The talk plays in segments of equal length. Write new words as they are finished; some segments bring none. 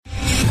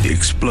The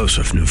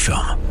explosive new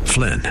film,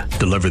 Flynn,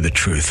 deliver the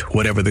truth,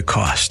 whatever the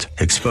cost,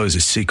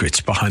 exposes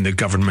secrets behind the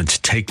government's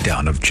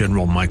takedown of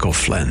General Michael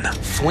Flynn.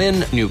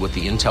 Flynn knew what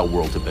the intel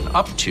world had been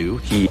up to.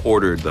 He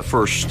ordered the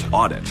first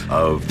audit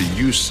of the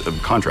use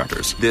of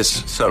contractors.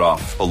 This set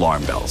off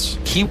alarm bells.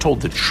 He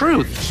told the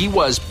truth. He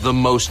was the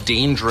most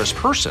dangerous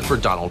person for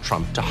Donald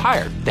Trump to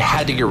hire. They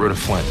had to get rid of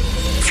Flynn.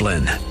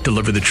 Flynn,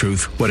 deliver the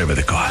truth, whatever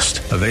the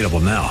cost. Available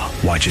now.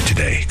 Watch it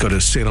today. Go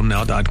to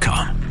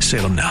salemnow.com.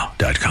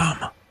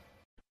 salemnow.com.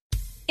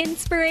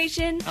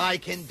 Inspiration. I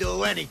can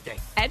do anything.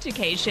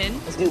 Education.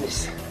 Let's do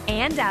this.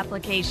 And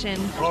application.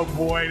 Oh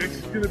boy, this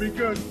is going to be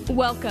good.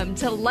 Welcome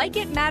to Like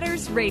It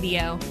Matters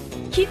Radio.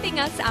 Keeping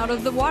us out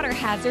of the water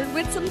hazard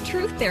with some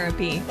truth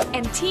therapy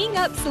and teeing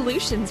up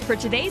solutions for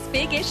today's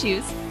big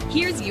issues.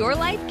 Here's your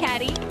life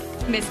caddy,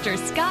 Mr.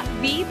 Scott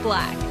V.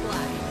 Black.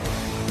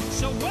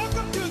 So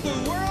welcome to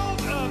the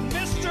world of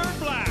Mr.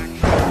 Black.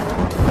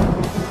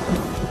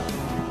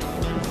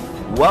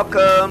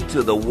 Welcome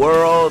to the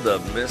world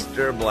of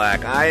Mr.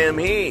 Black. I am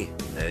he,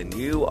 and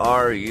you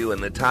are you,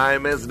 and the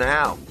time is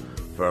now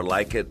for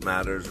Like It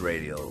Matters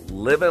Radio.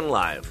 Living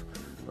life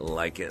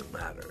like it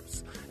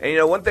matters. And you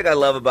know, one thing I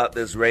love about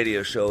this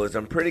radio show is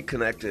I'm pretty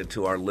connected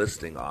to our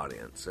listening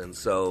audience. And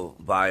so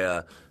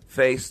via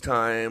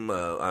FaceTime,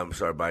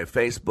 by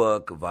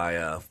Facebook,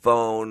 via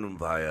phone,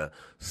 via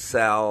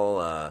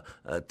cell,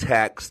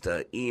 text,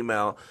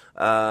 email,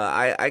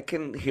 I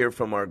can hear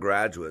from our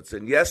graduates.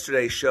 And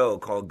yesterday's show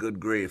called Good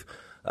Grief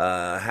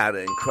had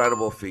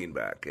incredible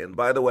feedback. And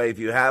by the way, if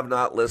you have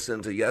not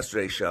listened to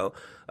yesterday's show,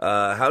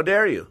 how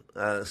dare you?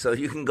 So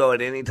you can go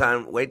at any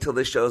time, wait till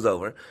this show's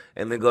over,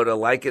 and then go to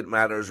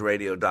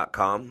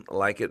likeitmattersradio.com,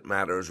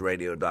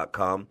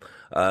 likeitmattersradio.com.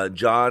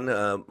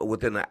 John,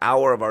 within an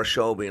hour of our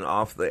show being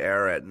off the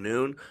air at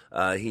noon,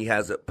 he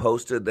has it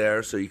posted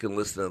there, so you can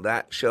listen to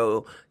that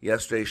show,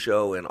 yesterday's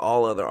show, and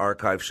all other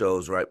archive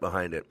shows right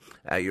behind it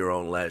at your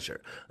own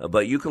leisure.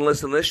 But you can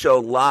listen to this show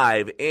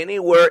live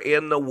anywhere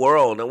in the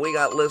world. And we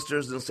got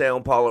listeners in Sao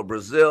Paulo,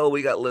 Brazil.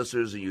 We got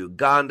listeners in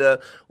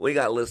Uganda. We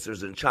got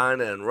listeners in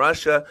China and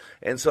Russia.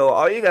 And so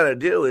all you got to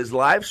do is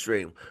live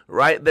stream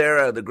right there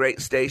at the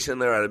great station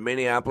there at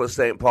Minneapolis,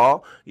 St.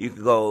 Paul. You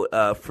can go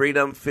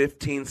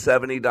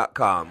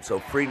freedom1570.com. So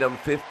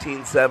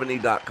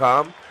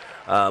freedom1570.com.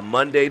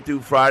 Monday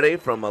through Friday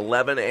from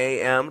 11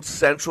 a.m.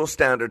 Central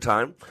Standard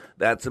Time.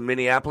 That's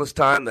Minneapolis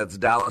time. That's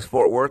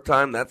Dallas-Fort Worth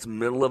time. That's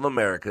middle of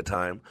America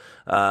time.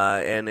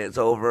 And it's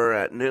over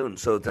at noon.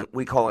 So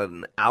we call it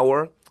an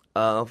hour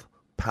of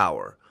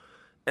power.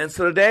 And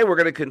so today we're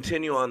going to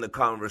continue on the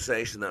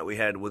conversation that we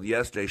had with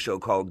yesterday's show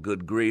called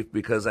Good Grief,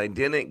 because I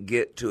didn't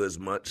get to as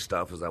much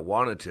stuff as I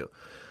wanted to.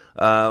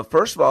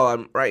 First of all,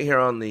 I'm right here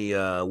on the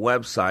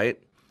website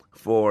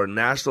for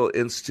National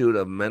Institute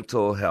of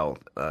Mental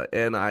Health,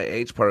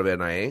 NIH, part of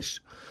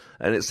NIH,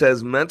 and it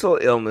says mental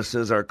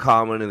illnesses are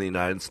common in the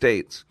United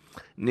States.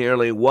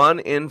 Nearly 1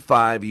 in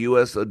 5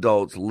 U.S.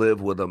 adults live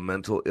with a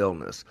mental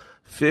illness,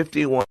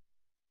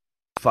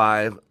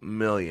 51.5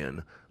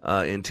 million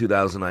in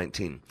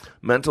 2019.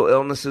 Mental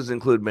illnesses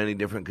include many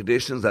different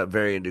conditions that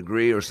vary in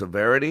degree or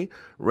severity,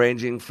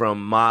 ranging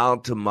from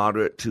mild to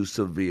moderate to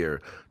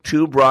severe.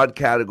 2 broad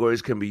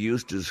categories can be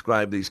used to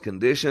describe these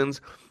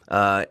conditions.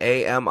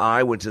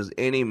 AMI, which is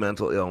any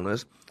mental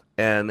illness,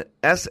 and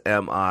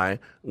SMI,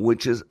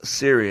 which is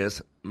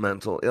serious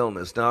mental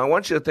illness. Now, I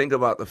want you to think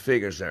about the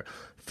figures there.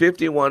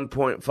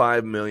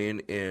 51.5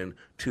 million in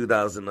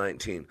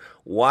 2019.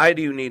 Why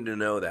do you need to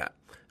know that?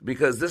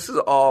 Because this is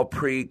all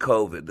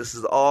pre-COVID. This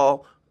is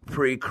all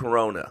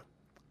pre-corona,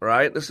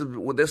 right? This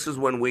is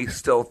when we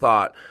still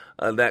thought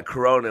that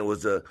Corona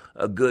was a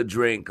good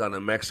drink on a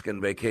Mexican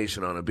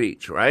vacation on a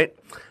beach, right?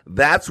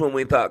 That's when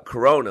we thought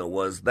Corona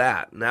was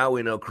that. Now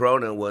we know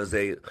Corona was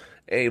a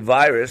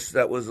virus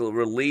that was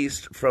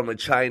released from a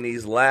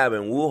Chinese lab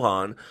in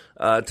Wuhan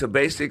to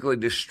basically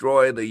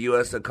destroy the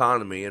U.S.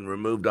 economy and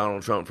remove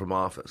Donald Trump from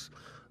office.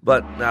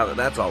 But now that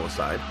that's all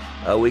aside,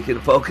 we can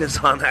focus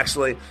on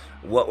actually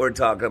what we're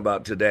talking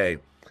about today.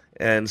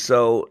 And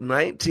so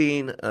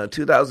 2019,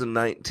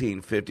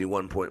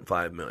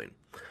 51.5 million.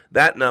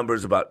 That number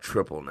is about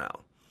triple now.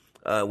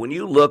 When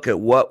you look at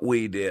what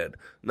we did,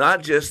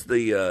 not just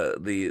the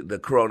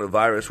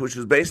coronavirus, which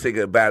was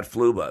basically a bad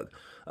flu bug,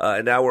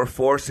 and now we're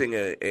forcing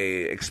a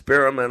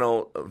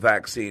experimental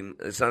vaccine.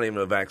 It's not even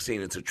a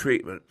vaccine; it's a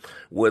treatment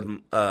with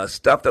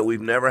stuff that we've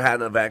never had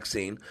in a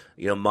vaccine.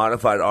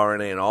 Modified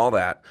RNA and all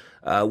that.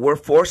 We're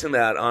forcing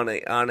that on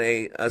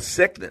a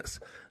sickness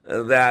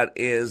that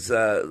is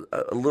a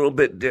little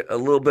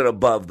bit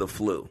above the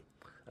flu.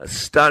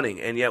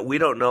 Stunning, and yet we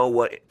don't know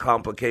what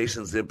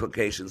complications,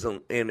 implications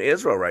in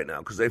Israel right now,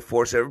 because they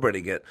force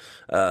everybody to get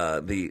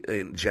the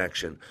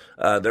injection.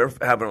 They're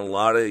having a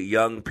lot of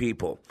young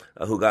people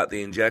who got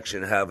the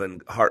injection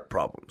having heart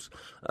problems.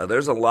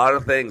 There's a lot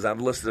of things.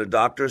 I've listened to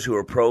doctors who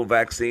are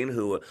pro-vaccine,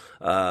 who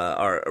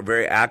are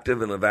very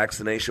active in the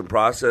vaccination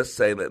process,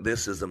 saying that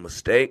this is a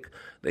mistake.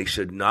 They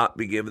should not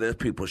be given this.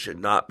 People should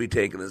not be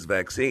taking this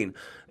vaccine.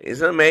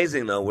 Isn't it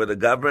amazing, though, where the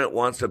government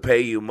wants to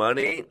pay you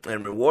money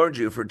and reward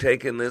you for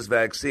taking this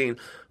vaccine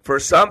for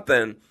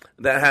something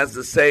that has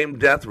the same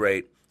death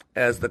rate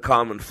as the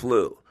common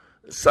flu?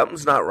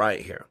 Something's not right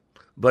here.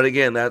 But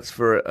again, that's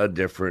for a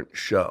different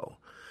show.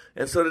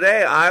 And so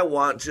today I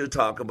want to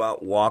talk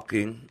about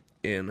walking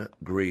in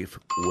grief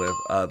with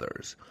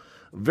others.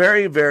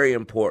 Very, very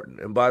important.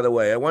 And by the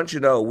way, I want you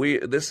to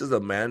know this is a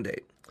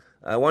mandate.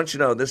 I want you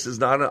to know this is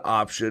not an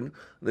option.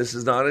 This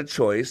is not a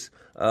choice.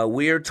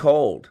 We are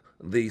told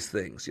these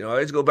things. I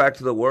always go back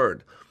to the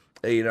word.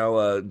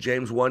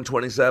 James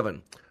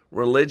 1:27.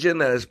 Religion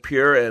that is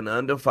pure and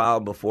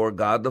undefiled before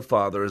God the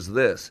Father is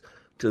this: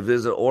 to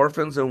visit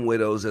orphans and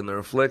widows in their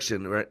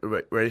affliction.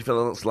 Ready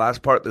for this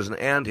last part? There's an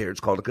and here. It's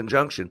called a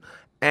conjunction.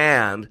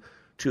 And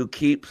to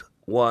keep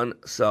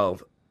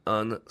oneself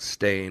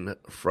unstained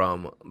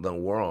from the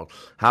world.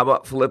 How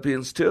about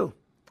Philippians 2?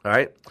 All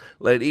right.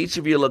 Let each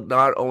of you look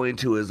not only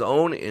to his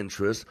own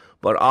interest,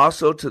 but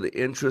also to the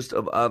interest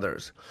of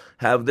others.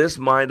 Have this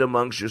mind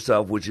amongst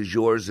yourself, which is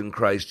yours in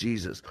Christ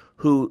Jesus,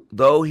 who,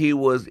 though he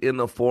was in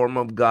the form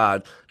of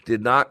God,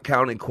 did not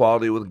count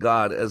equality with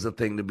God as a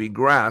thing to be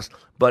grasped,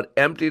 but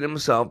emptied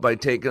himself by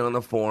taking on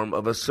the form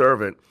of a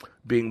servant,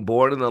 being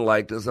born in the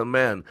likeness of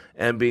men,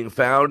 and being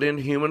found in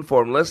human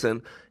form.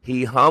 Listen,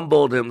 he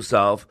humbled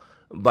himself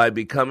by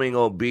becoming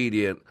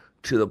obedient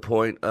to the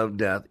point of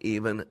death,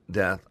 even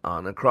death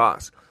on a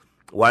cross.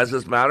 Why does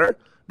this matter?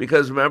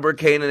 Because remember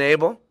Cain and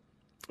Abel?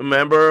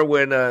 Remember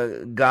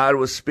when God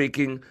was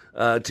speaking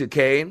to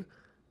Cain?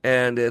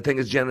 And I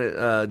think it's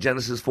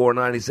Genesis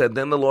 4:9. He said,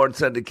 then the Lord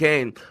said to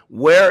Cain,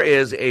 where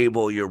is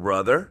Abel, your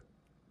brother?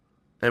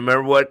 And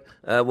remember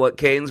what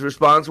Cain's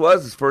response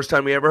was? It's the first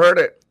time he ever heard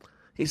it.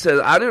 He said,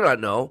 I do not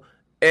know.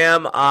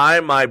 Am I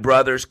my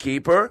brother's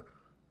keeper?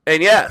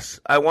 And yes,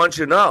 I want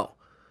you to know,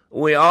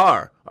 we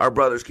are our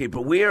brother's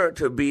keeper. We are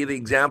to be the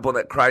example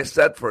that Christ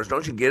set for us.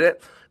 Don't you get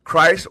it?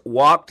 Christ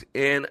walked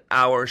in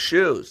our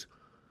shoes.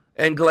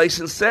 And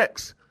Galatians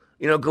 6.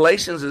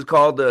 Galatians is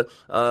called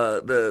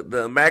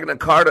the Magna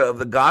Carta of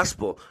the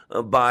gospel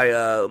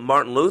by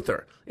Martin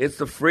Luther. It's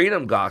the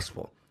freedom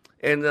gospel.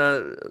 And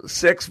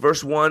 6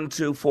 verse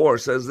 1-4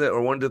 says that,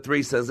 or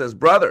 1-3 says this: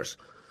 brothers,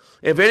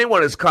 if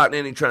anyone is caught in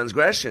any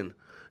transgression,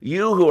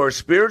 you who are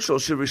spiritual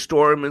should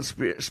restore him in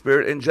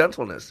spirit and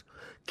gentleness.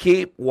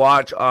 Keep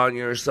watch on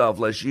yourself,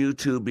 lest you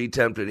too be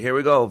tempted. Here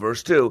we go,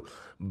 verse 2.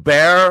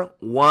 Bear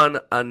one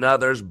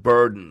another's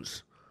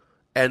burdens.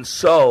 And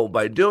so,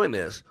 by doing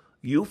this,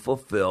 you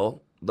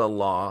fulfill the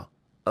law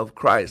of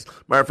Christ.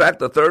 Matter of fact,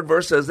 the third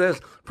verse says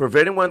this: for if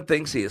anyone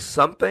thinks he is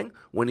something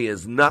when he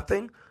is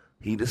nothing,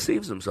 he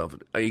deceives himself.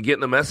 Are you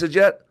getting the message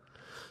yet?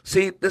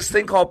 See, this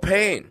thing called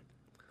pain.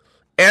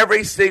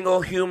 Every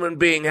single human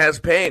being has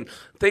pain.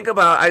 Think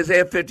about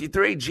Isaiah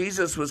 53.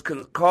 Jesus was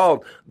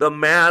called the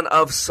man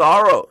of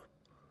sorrow,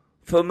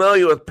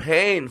 familiar with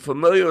pain,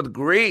 familiar with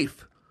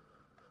grief.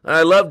 And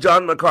I love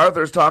John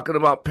MacArthur's talking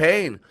about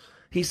pain.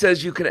 He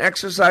says you can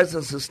exercise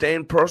and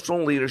sustain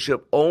personal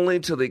leadership only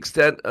to the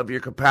extent of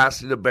your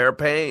capacity to bear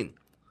pain.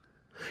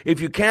 If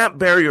you can't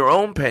bear your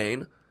own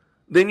pain,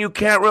 then you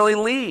can't really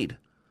lead.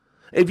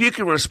 If you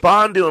can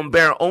respond to and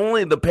bear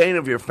only the pain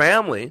of your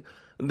family,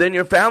 then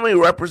your family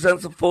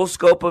represents the full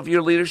scope of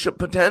your leadership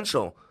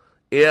potential.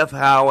 If,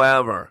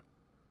 however,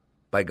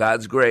 by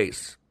God's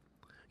grace,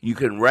 you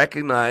can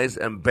recognize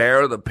and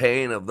bear the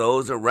pain of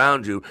those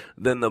around you,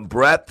 then the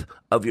breadth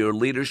of your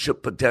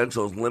leadership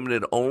potential is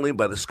limited only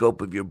by the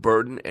scope of your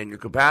burden and your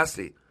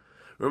capacity.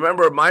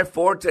 Remember, my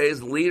forte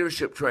is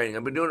leadership training.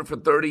 I've been doing it for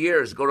 30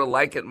 years. Go to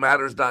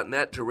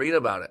likeitmatters.net to read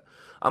about it.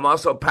 I'm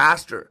also a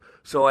pastor,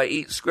 so I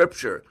eat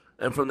scripture.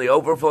 And from the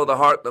overflow of the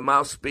heart, the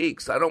mouth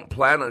speaks. I don't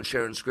plan on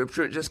sharing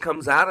scripture. It just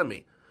comes out of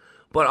me.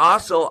 But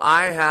also,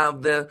 I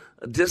have the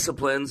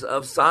disciplines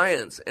of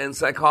science and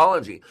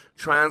psychology,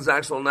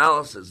 transactional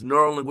analysis,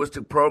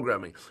 neuro-linguistic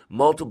programming,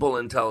 multiple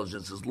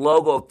intelligences,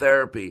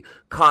 logotherapy,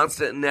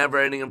 constant and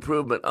never-ending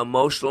improvement,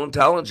 emotional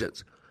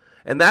intelligence.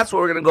 And that's what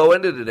we're going to go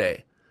into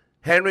today.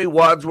 Henry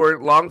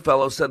Wadsworth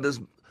Longfellow said this.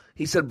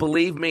 He said,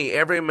 believe me,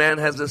 every man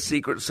has a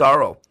secret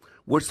sorrow,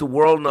 which the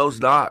world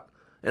knows not.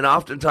 And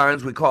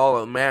oftentimes we call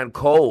a man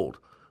cold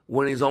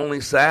when he's only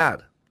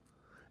sad.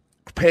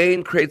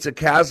 Pain creates a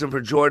chasm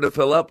for joy to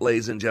fill up,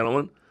 ladies and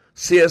gentlemen.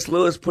 C.S.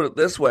 Lewis put it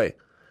this way: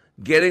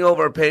 getting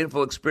over a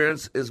painful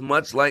experience is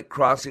much like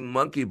crossing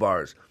monkey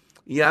bars.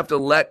 You have to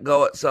let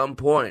go at some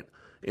point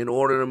in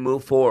order to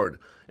move forward.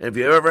 And if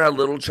you ever had a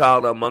little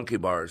child on monkey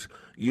bars,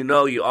 you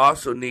know you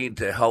also need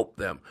to help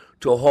them,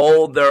 to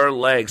hold their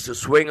legs, to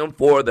swing them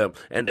for them,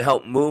 and to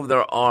help move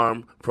their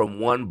arm from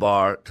one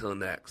bar to the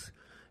next.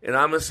 And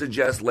I'm going to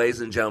suggest,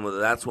 ladies and gentlemen, that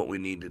that's what we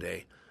need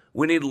today.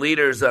 We need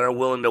leaders that are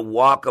willing to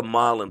walk a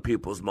mile in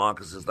people's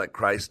moccasins like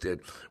Christ did.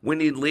 We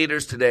need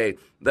leaders today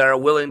that are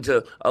willing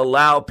to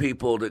allow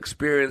people to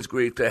experience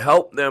grief, to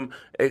help them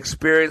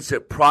experience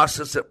it,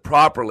 process it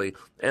properly,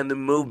 and then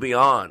move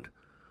beyond.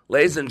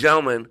 Ladies and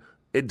gentlemen,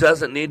 it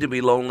doesn't need to be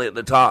lonely at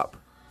the top.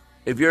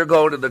 If you're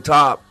going to the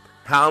top,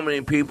 how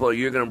many people are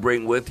you going to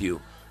bring with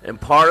you?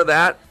 And part of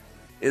that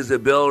is the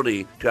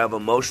ability to have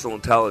emotional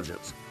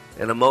intelligence.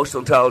 And emotional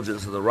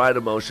intelligence is the right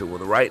emotion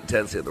with the right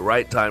intensity at the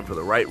right time for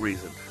the right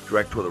reason,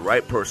 direct to the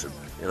right person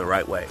in the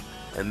right way.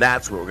 And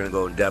that's what we're going to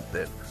go in depth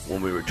in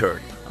when we return.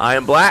 I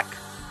am Black.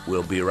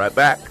 We'll be right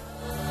back.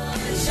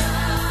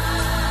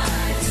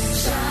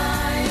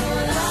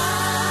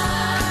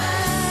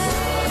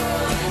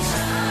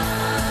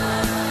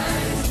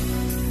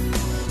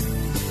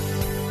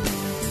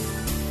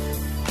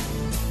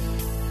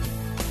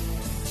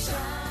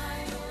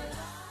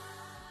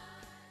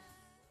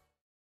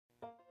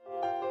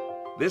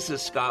 This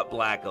is Scott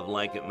Black of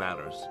Like It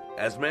Matters.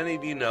 As many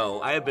of you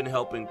know, I have been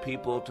helping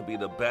people to be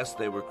the best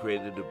they were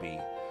created to be.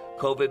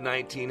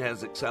 COVID-19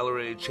 has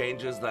accelerated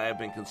changes that I have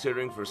been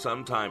considering for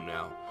some time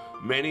now.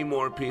 Many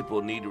more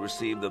people need to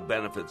receive the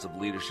benefits of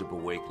Leadership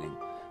Awakening.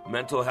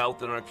 Mental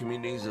health in our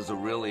communities is a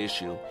real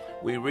issue.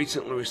 We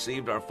recently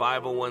received our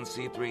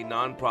 501c3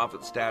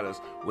 nonprofit status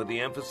with the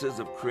emphasis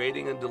of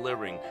creating and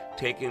delivering,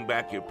 taking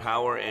back your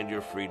power and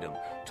your freedom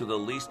to the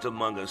least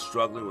among us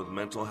struggling with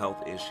mental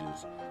health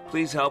issues.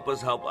 Please help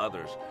us help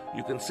others.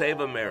 You can save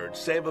a marriage,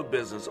 save a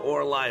business,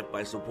 or a life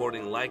by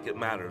supporting Like It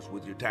Matters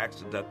with your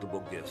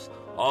tax-deductible gifts.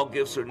 All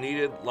gifts are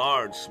needed,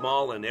 large,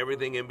 small, and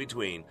everything in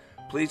between.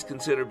 Please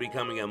consider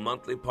becoming a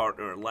monthly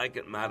partner at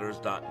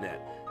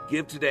likeitmatters.net.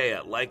 Give today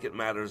at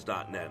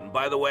likeitmatters.net. And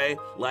by the way,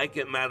 Like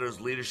It Matters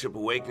Leadership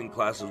Awakening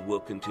classes will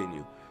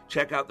continue.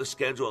 Check out the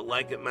schedule at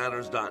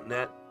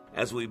likeitmatters.net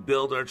as we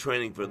build our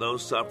training for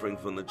those suffering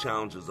from the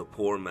challenges of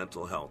poor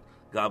mental health.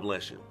 God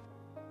bless you.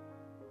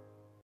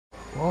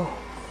 Whoa,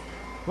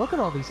 look at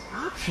all these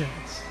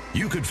options.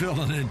 You could fill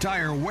an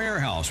entire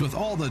warehouse with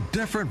all the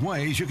different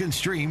ways you can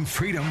stream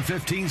Freedom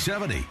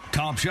 1570.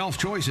 Top shelf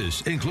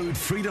choices include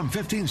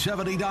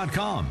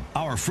freedom1570.com,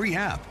 our free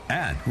app,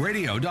 and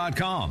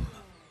radio.com.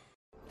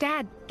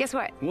 Dad, guess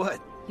what?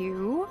 What?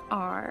 You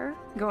are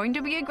going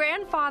to be a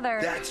grandfather.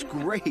 That's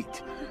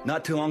great.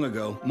 Not too long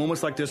ago,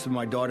 moments like this with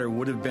my daughter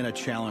would have been a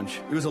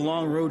challenge. It was a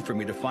long road for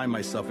me to find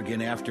myself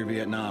again after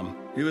Vietnam.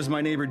 It was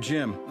my neighbor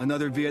Jim,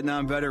 another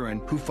Vietnam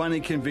veteran, who finally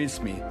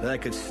convinced me that I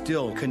could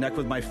still connect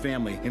with my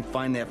family and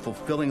find that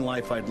fulfilling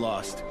life I'd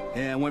lost.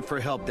 And I went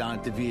for help down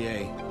at the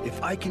VA.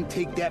 If I can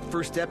take that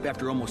first step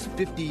after almost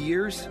 50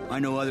 years, I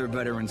know other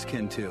veterans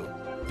can too.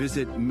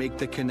 Visit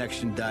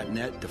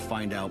maketheconnection.net to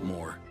find out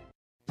more.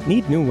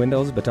 Need new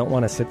windows but don't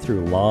want to sit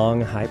through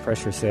long,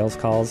 high-pressure sales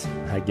calls?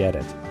 I get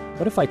it.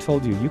 What if I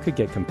told you you could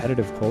get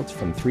competitive quotes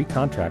from 3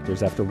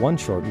 contractors after one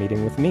short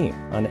meeting with me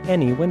on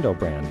any window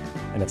brand?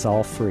 And it's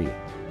all free.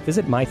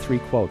 Visit My 3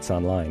 Quotes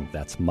online.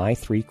 That's My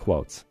 3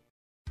 Quotes.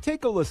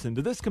 Take a listen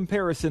to this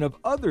comparison of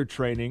other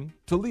training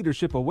to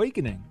Leadership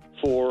Awakening.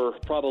 For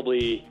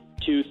probably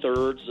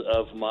 2/3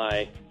 of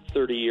my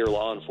 30-year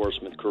law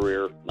enforcement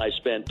career, I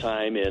spent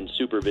time in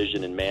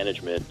supervision and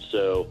management,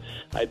 so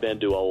I've been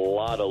to a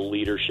lot of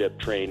leadership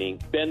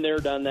training. Been there,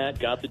 done that,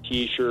 got the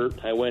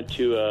T-shirt. I went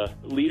to a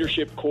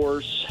leadership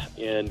course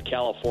in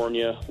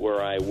California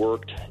where I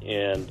worked,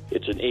 and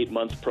it's an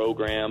 8-month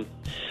program.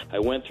 I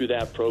went through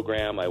that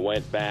program. I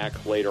went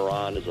back later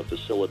on as a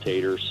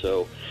facilitator,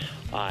 so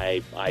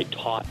I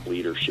taught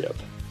leadership.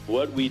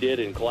 What we did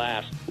in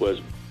class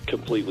was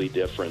completely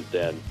different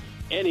than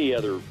any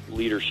other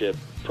leadership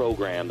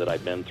program that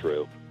I've been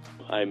through.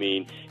 I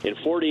mean, in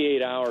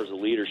 48 hours of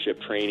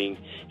leadership training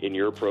in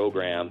your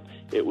program,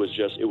 it was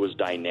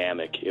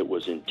dynamic, it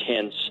was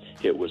intense,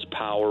 it was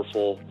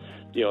powerful.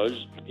 You know,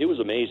 it was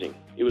amazing.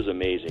 It was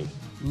amazing.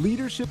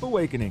 Leadership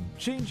Awakening.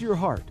 Change your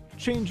heart,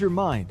 change your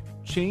mind,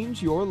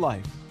 change your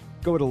life.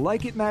 Go to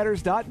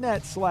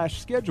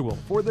likeitmatters.net/schedule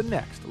for the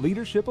next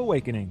Leadership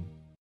Awakening.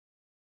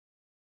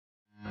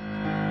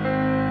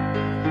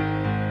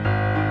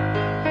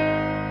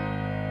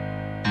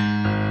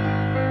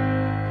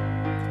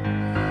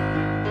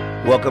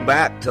 Welcome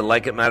back to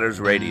Like It Matters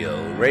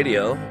Radio.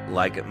 Radio,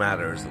 like it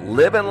matters.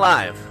 Living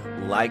life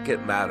like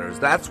it matters.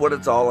 That's what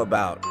it's all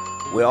about.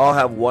 We all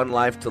have one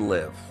life to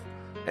live.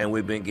 And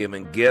we've been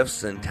given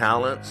gifts and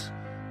talents.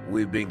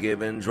 We've been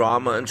given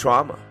drama and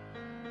trauma.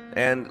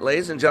 And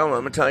ladies and gentlemen,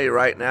 I'm going to tell you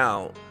right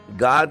now,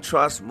 God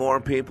trusts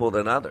more people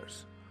than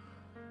others.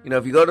 You know,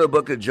 if you go to the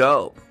book of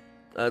Job,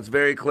 it's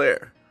very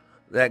clear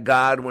that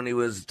God, when he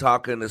was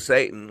talking to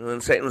Satan,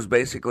 when Satan was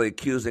basically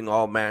accusing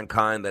all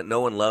mankind that no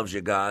one loves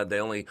you, God,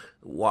 they only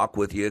walk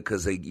with you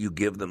because you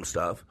give them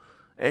stuff.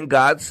 And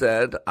God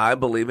said, I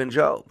believe in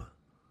Job.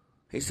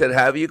 He said,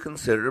 have you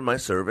considered my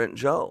servant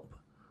Job?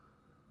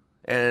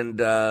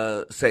 And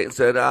Satan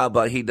said,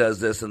 but he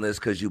does this and this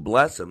because you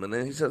bless him. And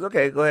then he says,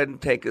 okay, go ahead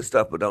and take his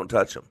stuff, but don't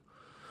touch him.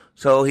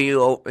 So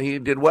he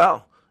did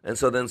well. And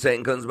so then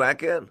Satan comes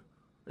back in.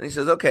 And he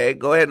says, okay,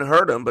 go ahead and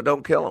hurt him, but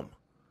don't kill him.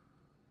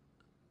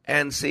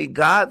 And see,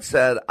 God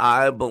said,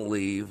 I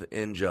believe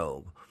in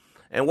Job.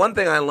 And one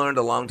thing I learned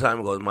a long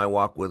time ago in my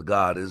walk with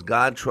God is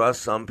God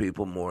trusts some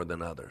people more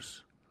than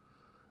others.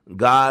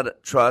 God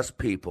trusts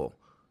people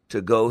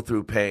to go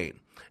through pain.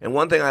 And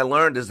one thing I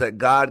learned is that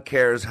God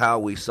cares how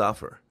we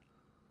suffer.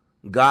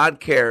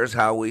 God cares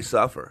how we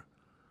suffer.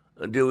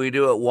 Do we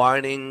do it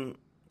whining,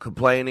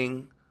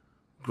 complaining,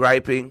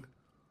 griping,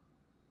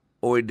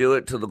 or we do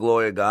it to the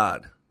glory of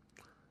God?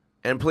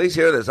 And please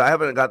hear this. I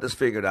haven't got this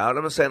figured out.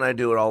 I'm not saying I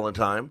do it all the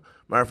time.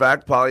 Matter of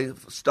fact, probably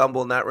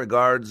stumble in that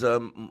regards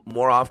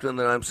more often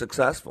than I'm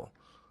successful.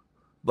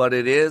 But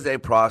it is a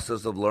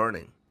process of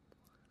learning.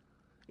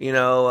 You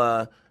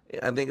know,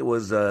 I think it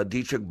was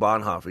Dietrich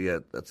Bonhoeffer. Yeah,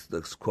 that's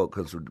the quote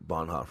comes from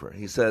Bonhoeffer.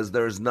 He says,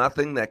 "There's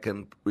nothing that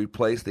can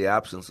replace the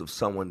absence of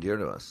someone dear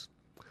to us.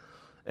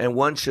 And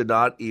one should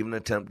not even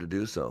attempt to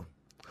do so.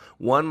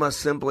 One must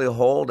simply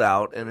hold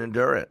out and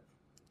endure it.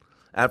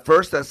 At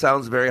first, that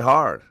sounds very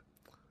hard.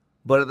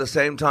 But at the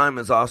same time,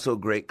 it's also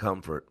great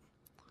comfort.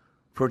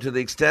 For to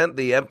the extent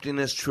the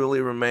emptiness truly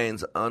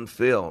remains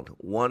unfilled,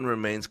 one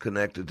remains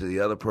connected to the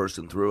other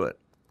person through it.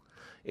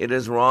 It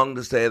is wrong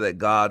to say that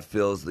God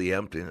fills the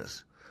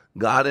emptiness.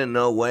 God in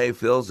no way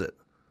fills it,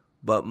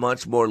 but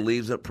much more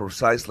leaves it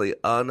precisely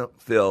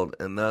unfilled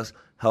and thus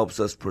helps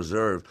us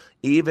preserve,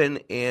 even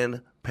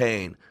in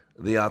pain,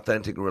 the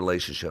authentic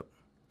relationship.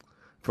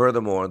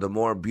 Furthermore, the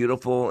more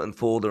beautiful and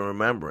full the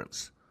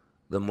remembrance,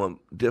 the more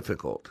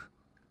difficult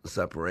the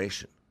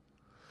separation."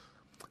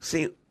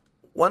 See,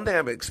 one thing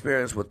I've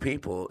experienced with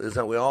people is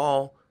that we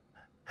all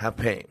have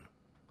pain.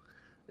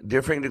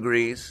 Differing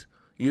degrees.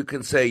 You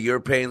can say your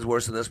pain's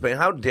worse than this pain.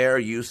 How dare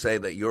you say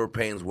that your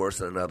pain's worse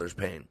than another's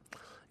pain?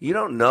 You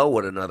don't know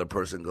what another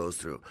person goes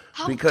through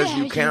because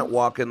you can't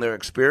walk in their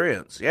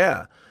experience.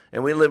 Yeah.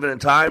 And we live in a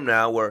time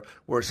now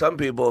where some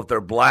people, if they're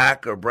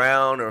black or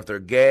brown or if they're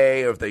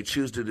gay or if they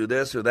choose to do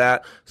this or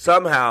that,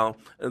 somehow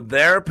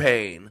their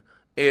pain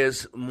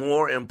is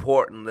more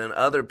important than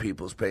other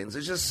people's pains.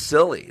 It's just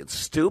silly. It's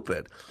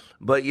stupid.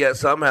 But yet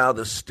somehow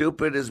the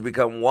stupid has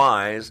become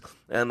wise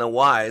and the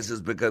wise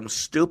has become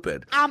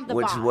stupid,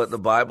 which is what the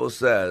Bible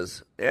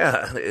says,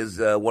 is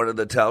one of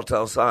the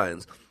telltale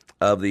signs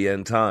of the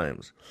end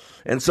times.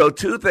 And so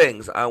two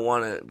things I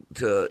wanted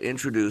to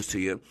introduce to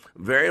you,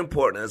 very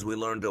important as we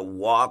learn to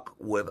walk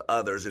with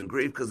others in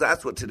grief, because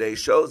that's what today's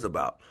show is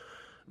about,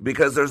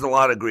 because there's a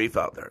lot of grief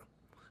out there.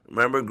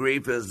 Remember,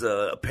 grief is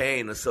a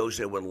pain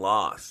associated with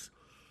loss,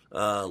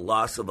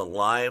 loss of a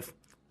life,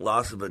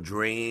 loss of a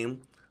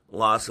dream,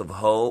 loss of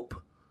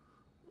hope,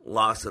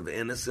 loss of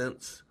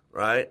innocence,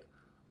 right?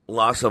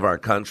 Loss of our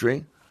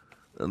country.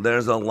 And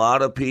there's a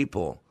lot of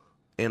people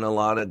in a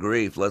lot of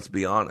grief, let's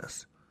be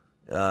honest,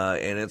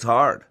 and it's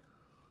hard.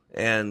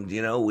 And,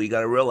 you know, we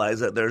got to realize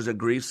that there's a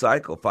grief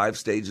cycle, 5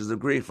 stages of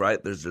grief,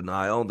 right? There's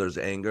denial, there's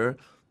anger,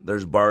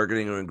 there's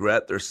bargaining and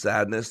regret, there's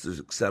sadness, there's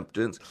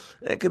acceptance.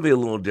 It can be a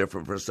little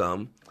different for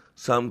some.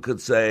 Some could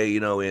say, you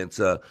know, it's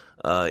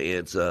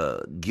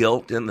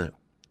guilt in there.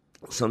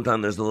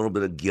 Sometimes there's a little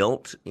bit of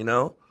guilt, you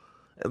know.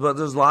 But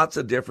there's lots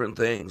of different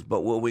things.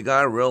 But what we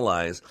got to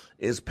realize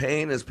is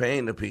pain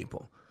to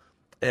people.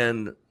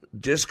 And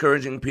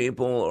discouraging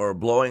people or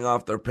blowing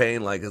off their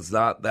pain like it's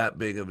not that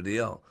big of a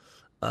deal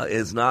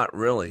is not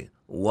really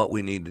what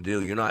we need to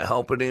do. You're not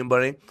helping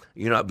anybody.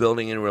 You're not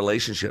building any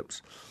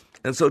relationships.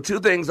 And so 2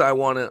 things I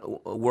want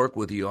to work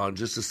with you on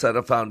just to set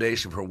a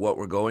foundation for what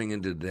we're going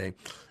into today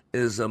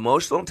is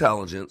emotional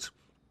intelligence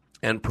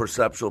and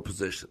perceptual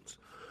positions.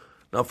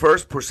 Now,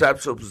 first,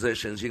 perceptual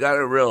positions, you got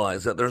to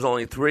realize that there's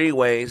only 3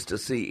 ways to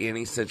see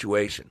any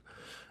situation.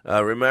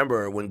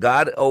 Remember, when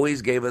God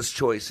always gave us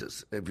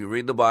choices, if you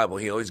read the Bible,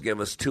 he always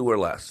gave us 2 or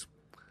less,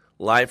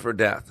 life or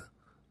death,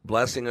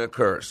 blessing or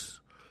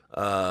curse,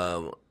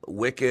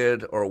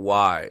 wicked or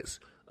wise,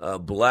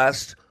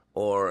 blessed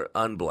or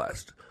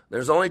unblessed.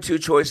 There's only 2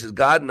 choices.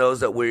 God knows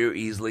that we're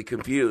easily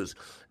confused.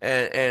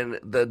 And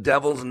the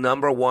devil's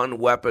number 1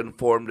 weapon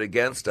formed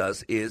against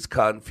us is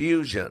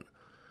confusion.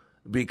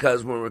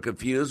 Because when we're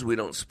confused, we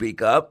don't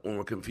speak up. When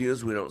we're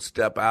confused, we don't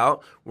step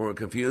out. When we're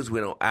confused, we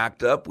don't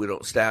act up. We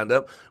don't stand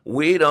up.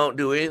 We don't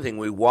do anything.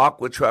 We walk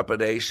with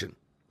trepidation.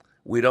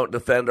 We don't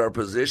defend our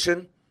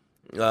position.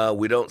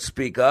 We don't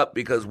speak up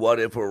because what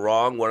if we're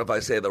wrong? What if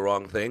I say the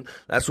wrong thing?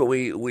 That's what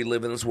we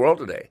live in this world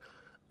today,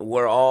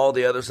 where all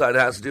the other side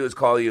has to do is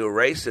call you a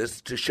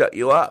racist to shut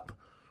you up.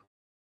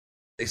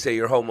 They say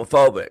you're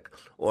homophobic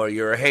or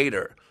you're a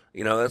hater.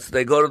 You know,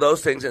 they go to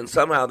those things, and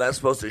somehow that's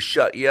supposed to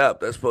shut you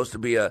up. That's supposed to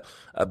be a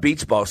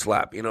beach ball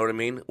slap. You know what I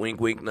mean? Wink,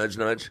 wink, nudge,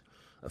 nudge.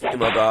 A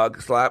female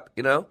dog slap,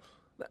 you know?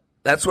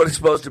 That's what it's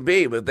supposed to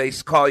be. But they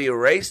call you a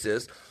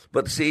racist.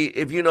 But see,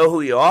 if you know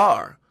who you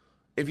are,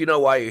 if you know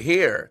why you're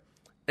here,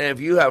 and if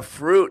you have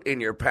fruit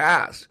in your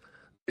past,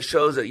 it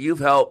shows that you've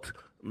helped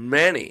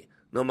many,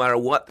 no matter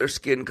what their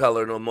skin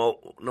color, no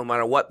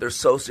matter what their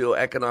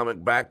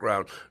socioeconomic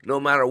background, no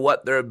matter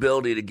what their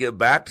ability to give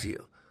back to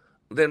you.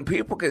 Then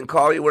people can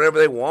call you whatever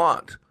they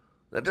want.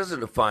 That doesn't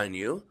define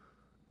you.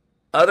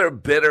 Other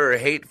bitter,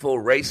 hateful,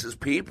 racist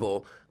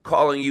people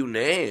calling you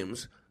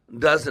names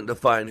doesn't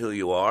define who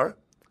you are.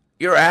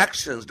 Your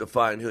actions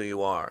define who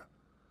you are.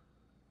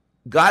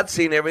 God's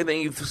seen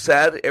everything you've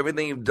said,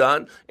 everything you've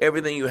done,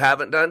 everything you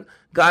haven't done.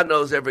 God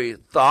knows every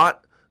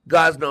thought.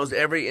 God knows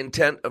every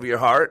intent of your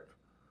heart.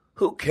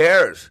 Who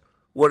cares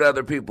what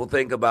other people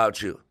think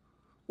about you?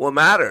 What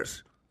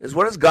matters is,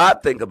 what does God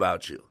think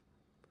about you?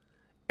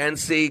 And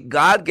see,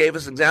 God gave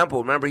us an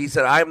example. Remember, he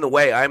said, I am the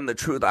way, I am the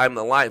truth, I am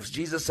the life.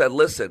 Jesus said,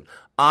 listen,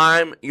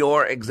 I'm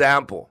your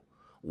example.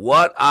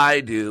 What I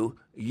do,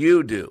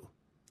 you do.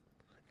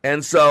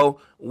 And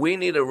so we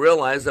need to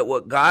realize that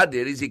what God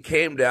did is he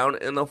came down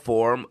in the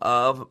form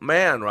of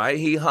man, right?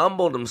 He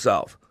humbled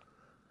himself.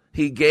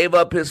 He gave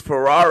up his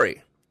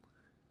Ferrari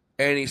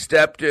and he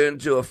stepped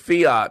into a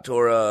Fiat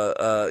or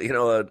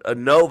a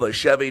Nova,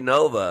 Chevy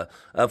Nova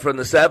from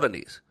the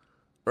 70s,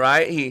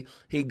 right?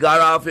 He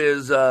got off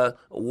his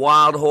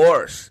wild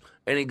horse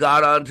and he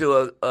got onto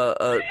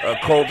a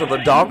colt of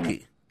a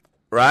donkey,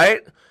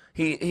 right?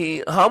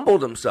 He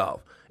humbled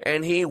himself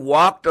and he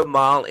walked a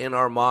mile in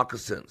our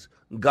moccasins.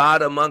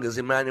 God among us,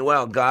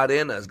 Emmanuel, God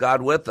in us,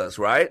 God with us,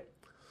 right?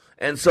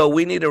 And so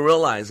we need to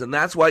realize, and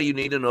that's why you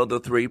need to know the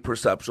three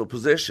perceptual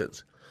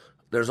positions.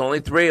 There's only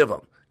three of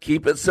them.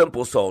 Keep it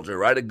simple, soldier,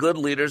 right? A good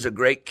leader is a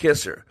great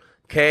kisser.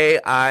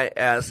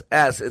 KISS,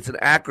 it's an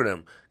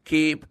acronym.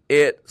 Keep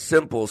it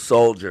simple,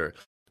 soldier.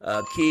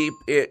 Keep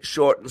it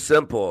short and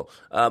simple.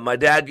 My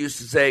dad used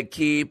to say,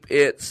 keep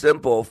it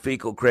simple,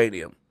 fecal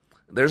cranium.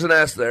 There's an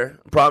S there.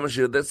 I promise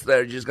you, that's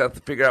there. You just got to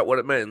figure out what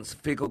it means.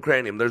 Fecal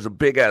cranium. There's a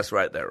big S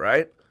right there,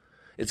 right?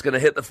 It's going to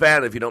hit the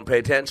fan if you don't pay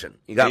attention.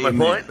 You got my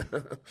point?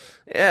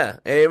 Yeah,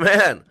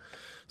 amen.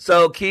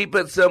 So keep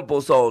it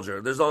simple, soldier.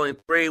 There's only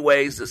three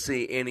ways to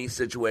see any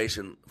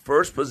situation.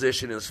 First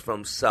position is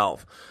from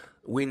self.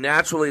 We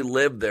naturally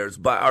live there. It's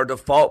by our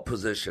default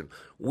position.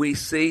 We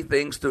see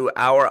things through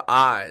our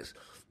eyes.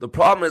 The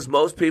problem is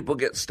most people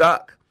get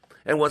stuck.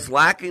 And what's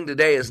lacking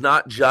today is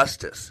not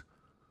justice.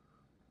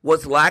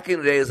 What's lacking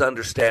today is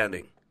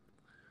understanding.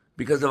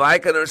 Because if I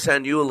can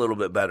understand you a little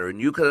bit better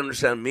and you can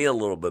understand me a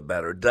little bit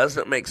better,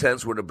 doesn't it make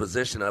sense we're in a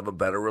position to have a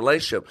better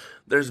relationship?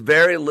 There's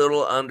very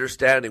little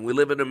understanding. We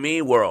live in a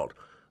me world,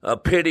 a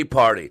pity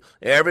party.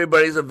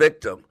 Everybody's a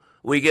victim.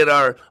 We get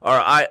our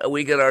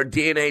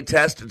DNA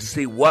tested to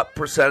see what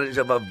percentage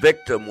of a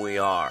victim we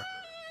are.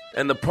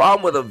 And the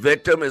problem with a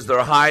victim is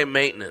they're high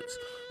maintenance.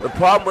 The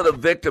problem with a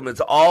victim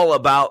is all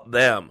about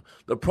them.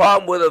 The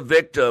problem with a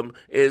victim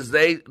is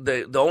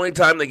the only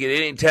time they get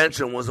any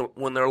attention was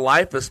when their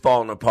life is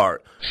falling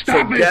apart.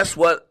 Guess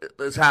what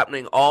is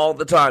happening all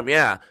the time?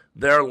 Yeah,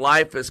 their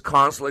life is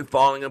constantly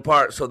falling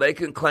apart. So they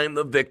can claim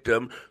the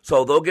victim,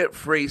 so they'll get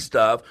free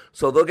stuff,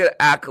 so they'll get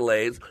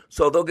accolades,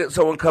 so they'll get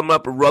someone come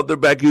up and rub their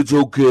back. It's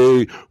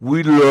okay.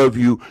 We love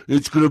you.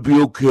 It's going to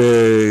be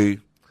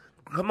okay.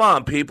 Come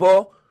on,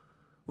 people.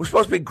 We're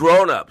supposed to be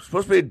grown-ups.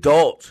 We're supposed to be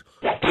adults.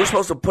 We're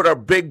supposed to put our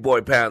big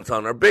boy pants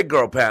on, our big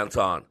girl pants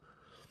on.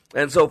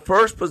 And so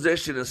first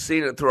position is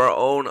seeing it through our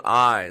own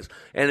eyes.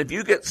 And if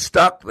you get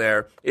stuck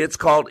there, it's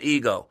called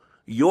ego.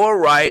 You're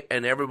right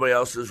and everybody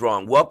else is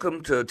wrong.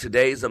 Welcome to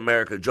today's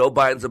America, Joe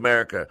Biden's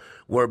America,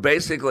 where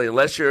basically,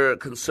 unless you're a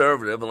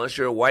conservative, unless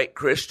you're a white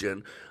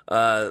Christian,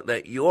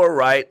 that you're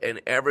right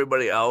and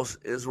everybody else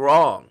is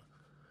wrong.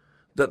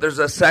 That there's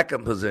a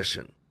second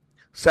position.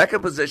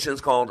 Second position is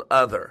called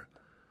other.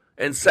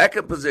 And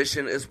second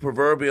position is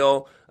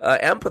proverbial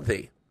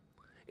empathy.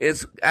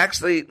 It's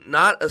actually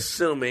not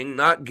assuming,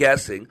 not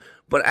guessing,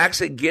 but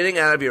actually getting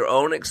out of your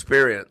own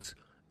experience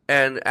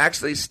and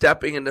actually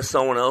stepping into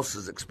someone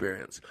else's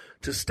experience,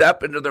 to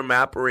step into their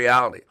map of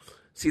reality.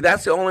 See,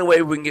 that's the only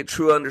way we can get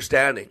true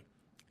understanding,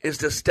 is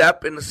to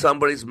step into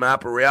somebody's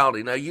map of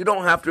reality. Now, you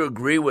don't have to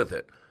agree with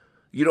it.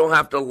 You don't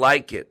have to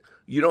like it.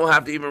 You don't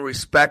have to even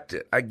respect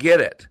it. I get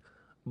it.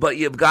 But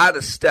you've got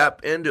to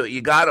step into it.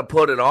 You got to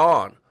put it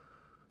on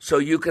so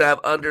you can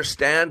have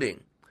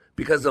understanding.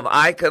 Because if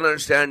I can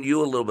understand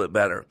you a little bit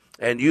better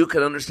and you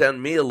can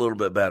understand me a little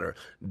bit better,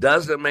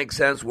 doesn't it make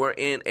sense we're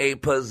in a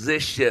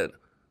position?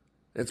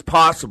 It's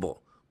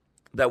possible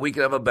that we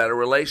can have a better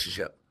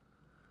relationship.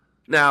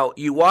 Now,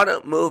 you want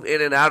to move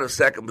in and out of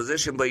second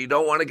position, but you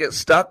don't want to get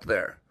stuck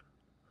there.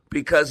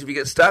 Because if you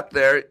get stuck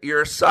there,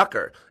 you're a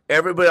sucker.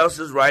 Everybody else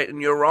is right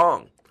and you're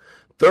wrong.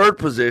 Third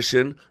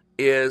position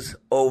is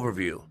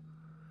overview.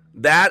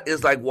 That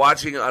is like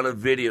watching on a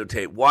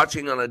videotape,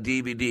 watching on a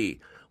DVD,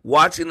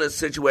 watching the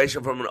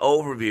situation from an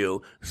overview,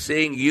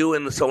 seeing you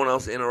and someone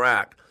else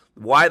interact.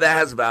 Why that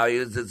has value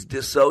is it's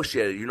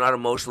dissociated. You're not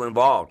emotionally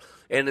involved.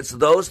 And it's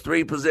those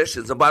three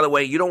positions. And by the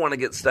way, you don't want to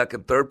get stuck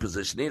in third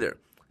position either,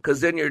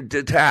 because then you're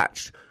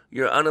detached.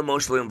 You're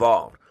unemotionally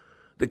involved.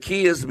 The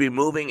key is to be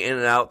moving in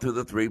and out through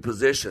the three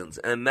positions.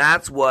 And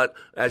that's what,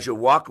 as you're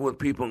walking with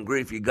people in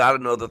grief, you got to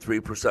know the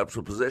three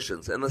perceptual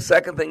positions. And the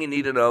second thing you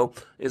need to know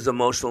is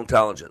emotional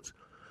intelligence.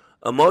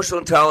 Emotional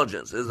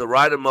intelligence is the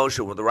right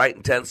emotion with the right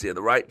intensity at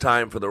the right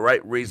time for the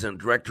right reason,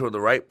 directed toward the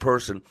right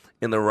person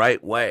in the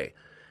right way.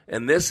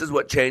 And this is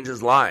what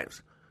changes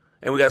lives.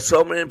 And we got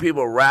so many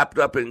people wrapped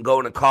up in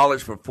going to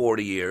college for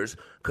 40 years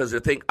because they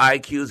think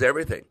IQ is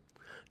everything.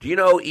 Do you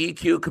know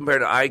EQ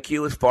compared to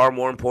IQ is far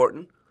more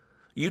important?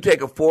 You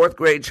take a fourth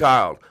grade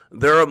child,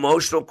 their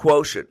emotional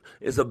quotient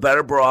is a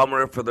better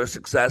barometer for their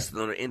success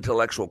than their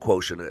intellectual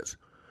quotient is.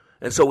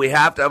 And so we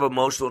have to have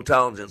emotional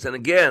intelligence. And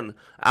again,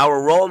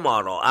 our role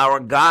model, our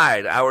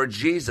guide, our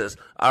Jesus,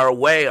 our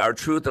way, our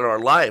truth, and our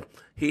life,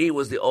 he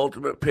was the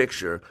ultimate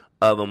picture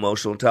of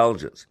emotional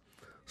intelligence.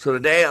 So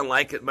today on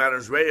Like It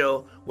Matters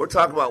Radio, we're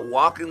talking about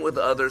walking with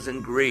others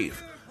in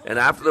grief. And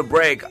after the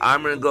break,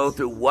 I'm going to go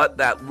through what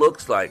that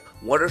looks like.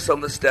 What are some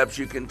of the steps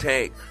you can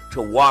take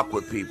to walk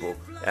with people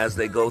as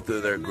they go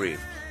through their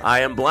grief?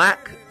 I am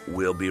Black.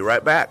 We'll be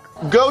right back.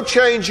 Go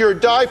change your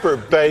diaper,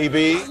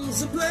 baby.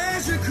 It's a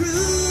pleasure cruise.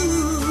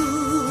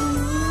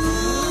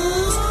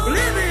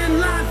 Living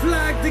life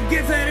like the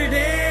gift that it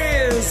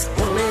is.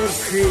 One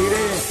is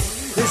created.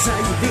 That's how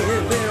you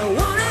live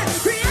it. One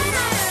is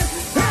created.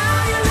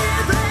 How you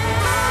live it.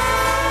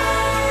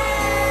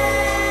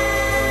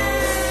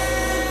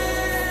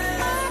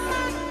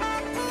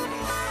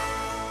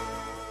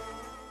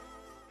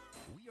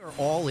 We are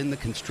all in the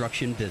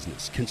construction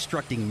business,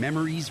 constructing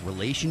memories,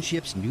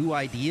 relationships, new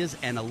ideas,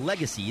 and a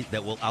legacy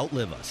that will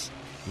outlive us.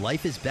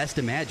 Life is best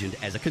imagined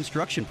as a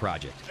construction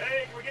project.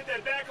 Hey, can we get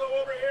that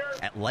backhoe over here?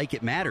 At Like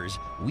It Matters,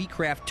 we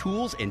craft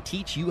tools and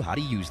teach you how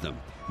to use them.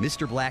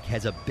 Mr. Black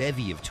has a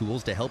bevy of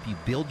tools to help you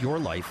build your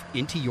life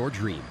into your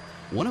dream.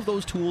 One of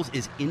those tools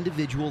is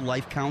individual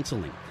life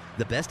counseling.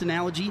 The best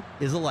analogy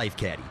is a life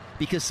caddy,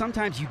 because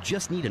sometimes you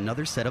just need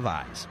another set of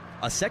eyes.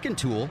 A second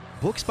tool,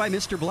 Books by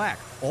Mr. Black,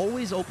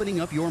 always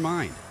opening up your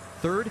mind.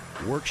 Third,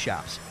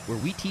 workshops, where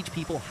we teach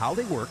people how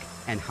they work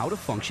and how to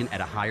function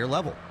at a higher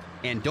level.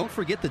 And don't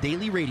forget the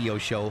daily radio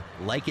show,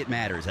 Like It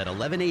Matters, at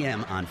 11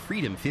 a.m. on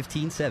Freedom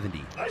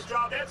 1570. Nice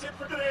job. That's it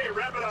for today.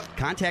 Wrap it up.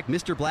 Contact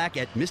Mr. Black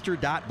at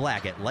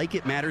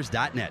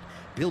mr.black@likeitmatters.net.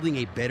 Building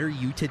a better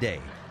you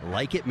today.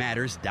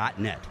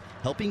 Likeitmatters.net.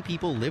 Helping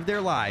people live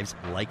their lives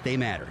like they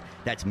matter.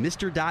 That's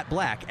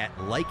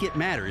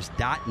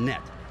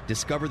mr.black@likeitmatters.net.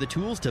 Discover the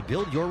tools to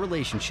build your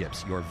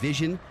relationships, your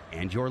vision,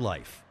 and your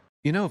life.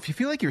 You know, if you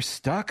feel like you're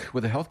stuck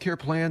with a healthcare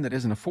plan that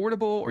isn't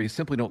affordable or you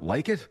simply don't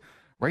like it,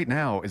 right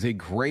now is a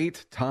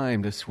great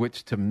time to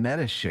switch to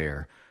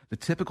Medi-Share. The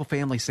typical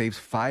family saves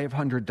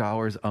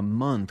 $500 a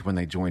month when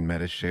they join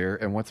Medi-Share,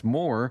 and what's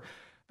more,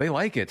 they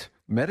like it.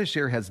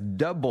 Medi-Share has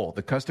double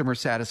the customer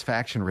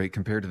satisfaction rate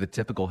compared to the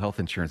typical health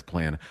insurance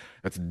plan.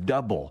 That's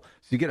double.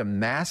 So you get a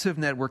massive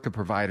network of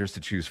providers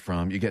to choose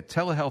from. You get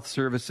telehealth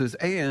services,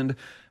 and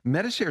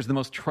Medi-Share is the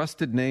most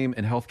trusted name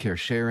in healthcare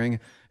sharing.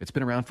 It's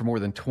been around for more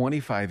than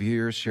 25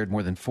 years, shared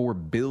more than $4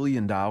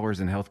 billion in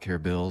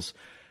healthcare bills.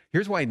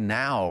 Here's why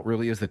now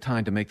really is the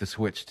time to make the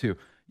switch, too.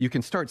 You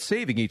can start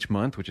saving each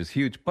month, which is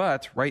huge,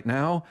 but right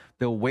now,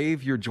 they'll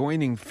waive your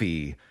joining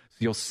fee. So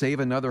you'll save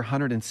another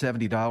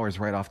 $170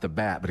 right off the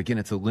bat. But again,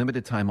 it's a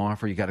limited time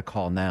offer. You got to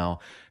call now.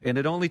 And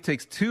it only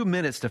takes 2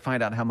 minutes to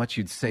find out how much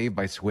you'd save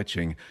by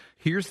switching.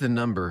 Here's the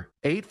number,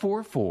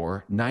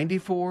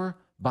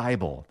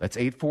 844-94-BIBLE. That's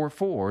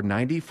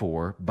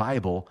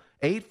 844-94-BIBLE,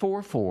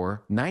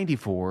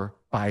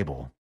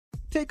 844-94-BIBLE.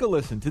 Take a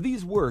listen to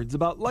these words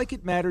about Like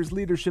It Matters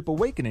Leadership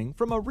Awakening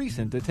from a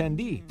recent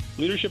attendee.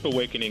 Leadership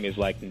Awakening is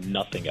like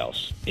nothing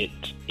else.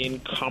 It's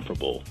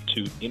incomparable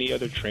to any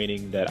other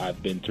training that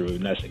I've been through,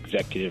 and that's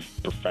executive,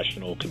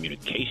 professional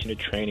communication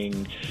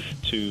training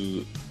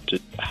to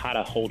how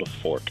to hold a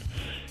fork.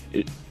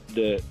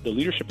 The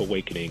Leadership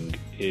Awakening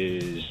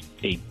is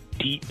a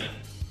deep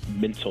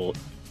mental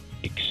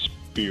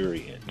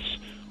experience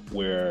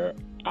where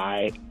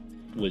I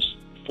was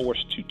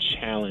forced to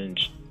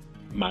challenge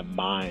my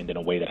mind in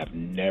a way that I've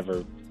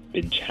never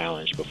been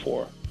challenged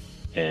before,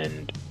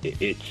 and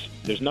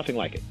there's nothing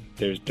like it.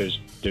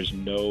 There's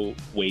no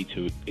way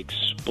to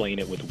explain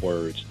it with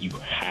words. You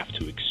have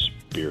to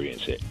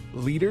experience it.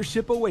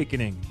 Leadership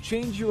Awakening.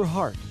 Change your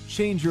heart,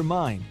 change your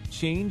mind,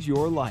 change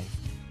your life.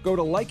 Go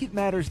to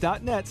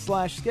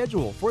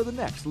likeitmatters.net/schedule for the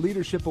next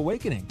Leadership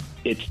Awakening.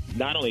 It's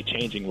not only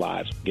changing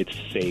lives, it's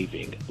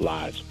saving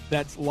lives.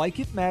 That's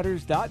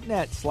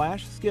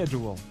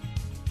likeitmatters.net/schedule.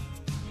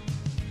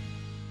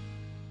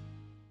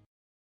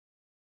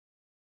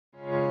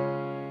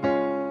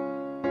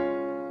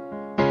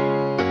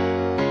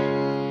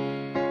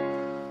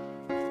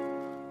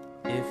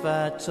 If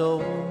I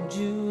told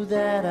you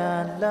that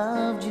I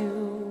loved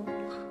you,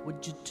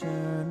 would you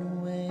turn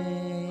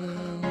away?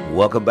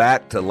 Welcome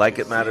back to Like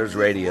It Matters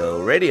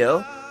Radio.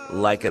 Radio,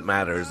 like it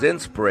matters.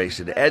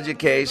 Inspiration,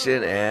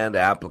 education, and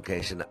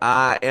application.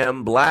 I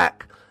am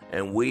Black,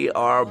 and we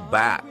are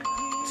back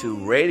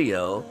to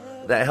radio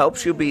that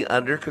helps you be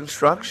under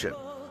construction.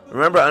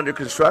 Remember under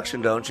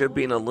construction, don't you?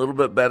 Being a little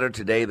bit better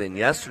today than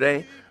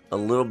yesterday, a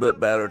little bit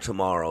better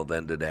tomorrow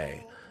than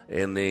today.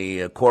 In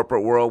the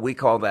corporate world, we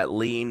call that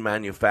lean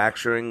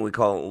manufacturing. We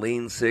call it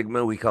Lean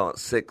Sigma. We call it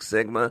Six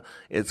Sigma.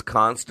 It's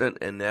constant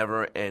and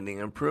never-ending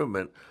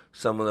improvement.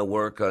 Some of the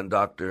work on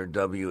Dr.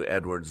 W.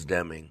 Edwards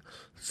Deming.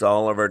 So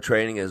all of our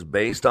training is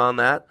based on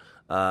that,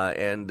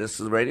 and this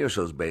radio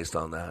show is based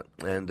on that.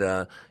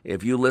 And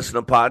if you listen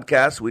to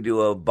podcasts, we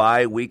do a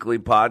bi-weekly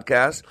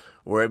podcast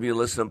Wherever you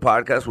listen to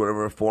podcasts,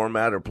 whatever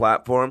format or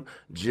platform,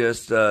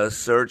 just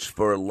search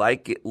for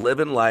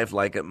Living Life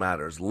Like It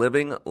Matters.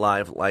 Living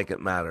Life Like It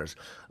Matters.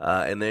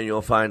 And then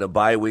you'll find a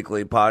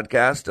bi-weekly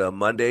podcast.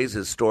 Mondays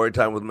is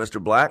Storytime with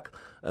Mr. Black.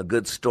 A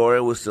good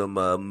story with some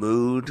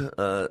mood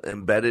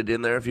embedded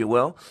in there, if you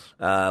will,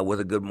 with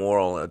a good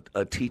moral,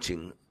 a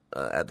teaching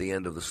at the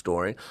end of the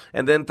story.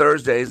 And then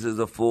Thursdays is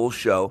a full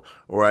show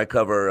where I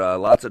cover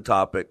lots of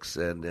topics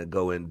and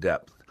go in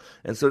depth.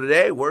 And so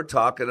today we're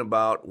talking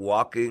about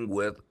walking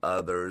with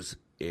others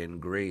in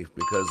grief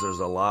because there's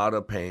a lot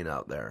of pain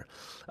out there.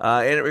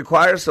 And it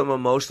requires some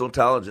emotional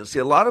intelligence. See,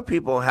 a lot of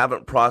people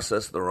haven't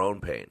processed their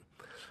own pain.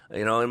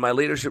 You know, in my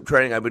leadership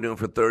training I've been doing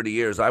for 30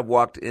 years, I've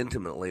walked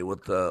intimately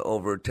with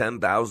over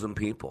 10,000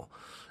 people.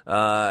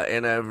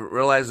 And I've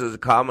realized there's a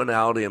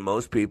commonality in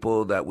most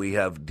people that we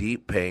have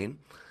deep pain.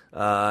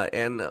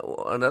 And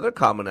another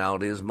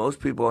commonality is most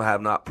people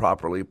have not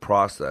properly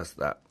processed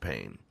that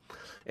pain.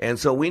 And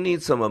so we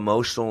need some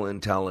emotional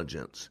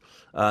intelligence.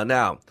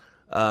 Now,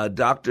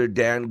 Dr.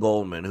 Dan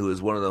Goleman, who is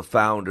one of the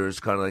founders,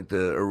 kind of like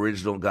the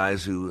original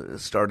guys who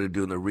started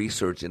doing the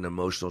research in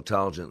emotional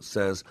intelligence,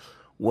 says,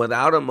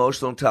 without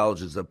emotional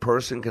intelligence, a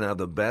person can have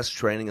the best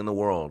training in the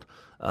world,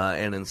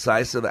 an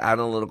incisive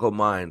analytical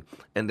mind,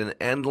 and an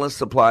endless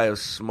supply of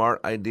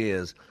smart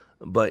ideas,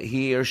 but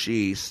he or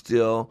she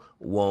still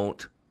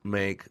won't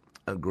make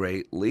a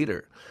great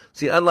leader.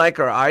 See, unlike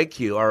our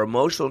IQ, our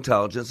emotional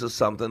intelligence is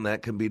something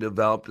that can be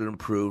developed and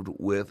improved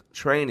with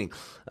training.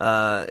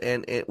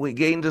 We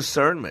gain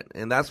discernment,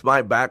 and that's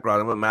my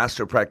background. I'm a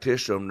master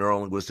practitioner of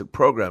neuro-linguistic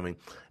programming,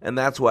 and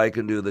that's why I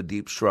can do the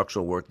deep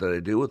structural work that I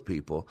do with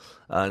people.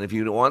 And if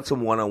you want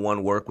some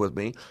one-on-one work with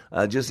me,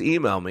 just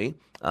email me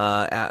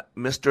at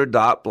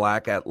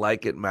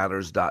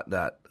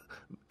mr.black@likeitmatters.net,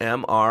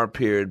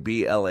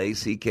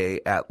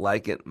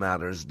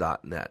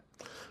 mr.black@likeitmatters.net.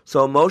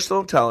 So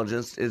emotional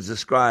intelligence is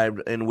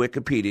described in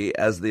Wikipedia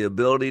as the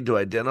ability to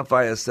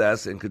identify,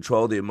 assess, and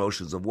control the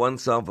emotions of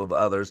oneself, of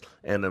others,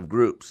 and of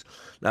groups.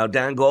 Now,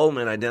 Dan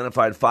Goleman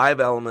identified 5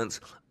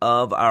 elements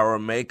of our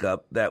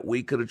makeup that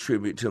we could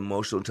attribute to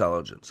emotional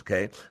intelligence,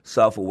 okay?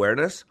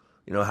 Self-awareness.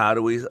 You know, how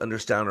do we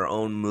understand our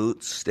own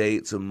moods,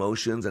 states,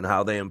 emotions, and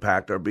how they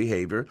impact our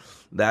behavior?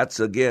 That's,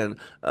 again,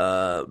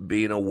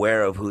 being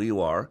aware of who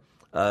you are.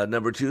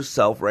 Number 2,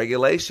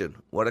 self-regulation.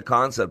 What a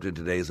concept in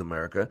today's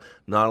America.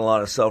 Not a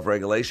lot of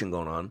self-regulation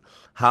going on.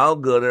 How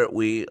good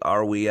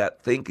are we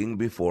at thinking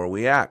before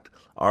we act?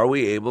 Are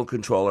we able to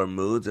control our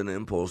moods and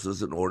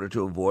impulses in order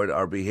to avoid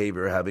our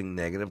behavior having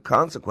negative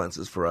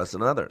consequences for us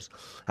and others?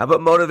 How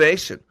about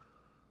motivation?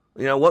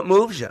 You know, what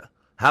moves you?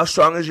 How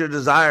strong is your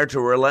desire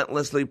to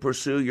relentlessly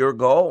pursue your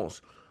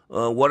goals?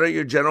 What are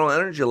your general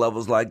energy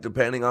levels like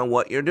depending on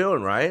what you're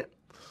doing, right?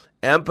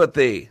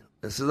 Empathy.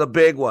 This is a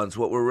big one. It's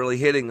what we're really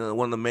hitting,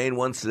 one of the main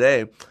ones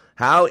today.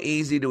 How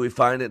easy do we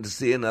find it to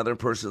see another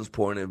person's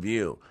point of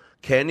view?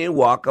 Can you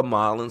walk a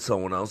mile in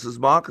someone else's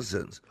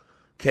moccasins?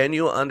 Can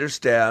you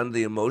understand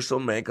the emotional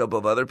makeup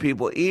of other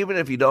people, even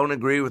if you don't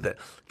agree with it?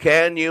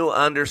 Can you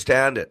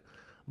understand it?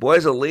 Boy,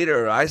 as a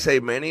leader, I say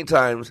many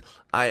times,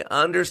 I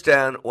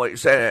understand what you're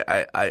saying.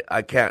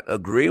 I can't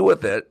agree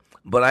with it,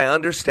 but I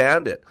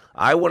understand it.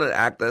 I wouldn't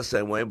act the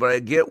same way, but I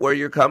get where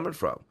you're coming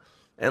from.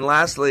 And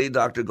lastly,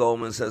 Dr.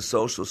 Goleman says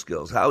social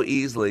skills. How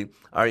easily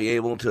are you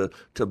able to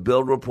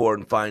build rapport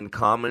and find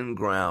common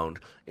ground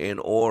in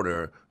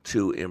order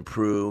to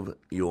improve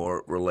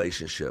your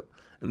relationship?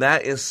 And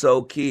that is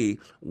so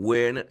key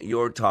when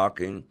you're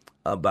talking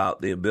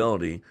about the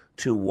ability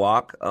to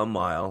walk a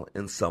mile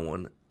in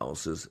someone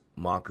else's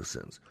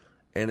moccasins.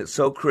 And it's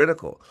so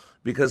critical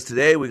because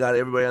today we got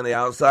everybody on the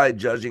outside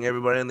judging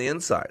everybody on the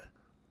inside,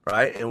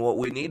 right? And what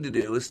we need to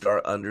do is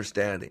start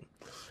understanding.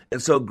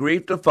 And so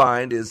grief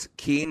defined is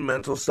keen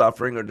mental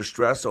suffering or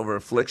distress over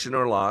affliction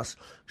or loss,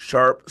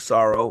 sharp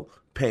sorrow,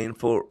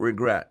 painful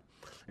regret.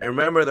 And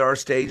remember, there are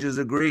stages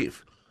of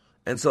grief.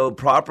 And so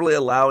properly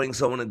allowing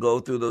someone to go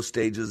through those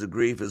stages of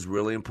grief is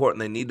really important.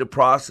 They need to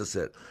process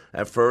it.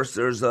 At first,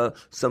 there's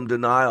some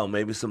denial,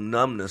 maybe some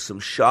numbness, some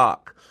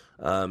shock,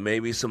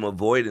 maybe some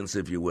avoidance,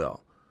 if you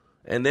will.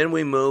 And then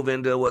we move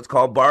into what's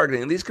called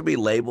bargaining. And these could be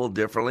labeled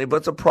differently, but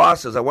it's a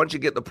process. I want you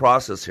to get the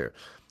process here.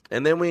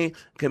 And then we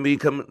can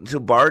come to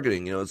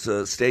bargaining. You know, it's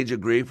a stage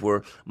of grief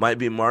where might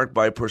be marked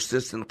by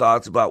persistent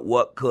thoughts about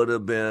what could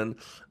have been,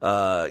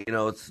 all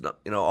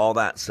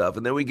that stuff.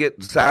 And then we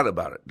get sad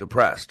about it,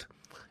 depressed.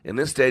 In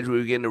this stage,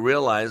 we begin to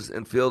realize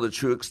and feel the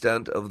true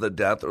extent of the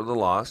death or the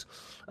loss.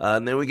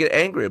 And then we get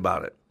angry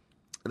about it.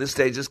 This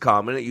stage is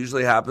common. It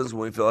usually happens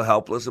when we feel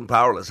helpless and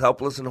powerless.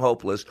 Helpless and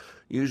hopeless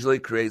usually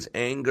creates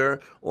anger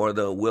or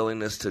the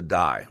willingness to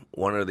die,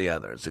 one or the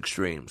other. It's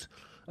extremes.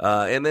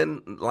 And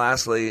then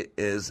lastly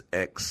is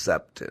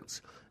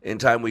acceptance. In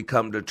time we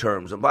come to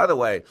terms. And by the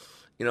way,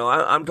 you know,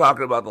 I'm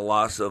talking about the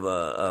loss of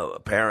a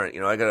parent.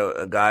 You know, I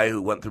got a guy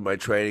who went through my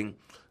training,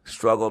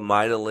 struggled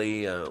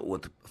mightily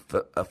with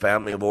a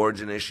family of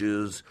origin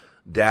issues.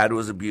 Dad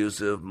was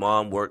abusive.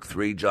 Mom worked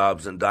 3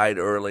 jobs and died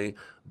early.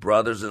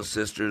 Brothers and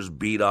sisters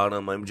beat on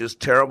him. Just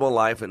terrible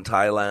life in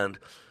Thailand.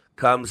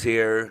 Comes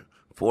here,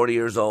 40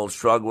 years old,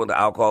 struggling with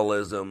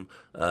alcoholism,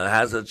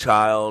 has a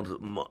child.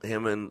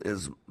 Him and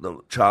the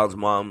child's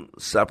mom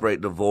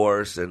separate,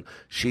 divorce, and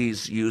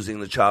she's using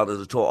the child as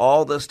a tool.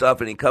 All this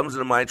stuff, and he comes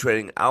into my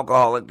training,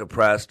 alcoholic,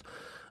 depressed,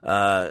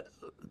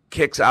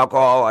 kicks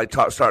alcohol. I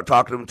start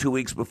talking to him 2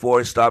 weeks before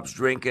he stops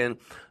drinking.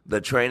 The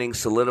training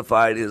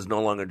solidified his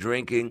no longer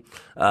drinking.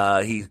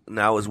 He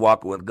now is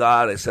walking with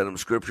God. I sent him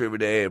scripture every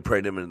day. I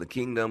prayed him into the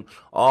kingdom,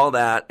 all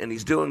that, and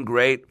he's doing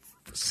great.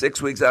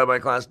 6 weeks out of my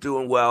class,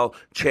 doing well,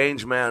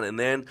 changed man, and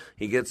then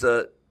he gets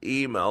a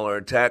email or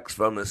a text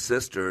from his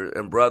sister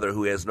and brother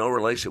who he has no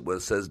relationship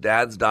with, says,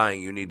 Dad's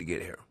dying, you need to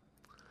get here.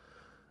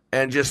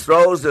 And just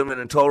throws him in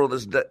a total,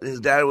 his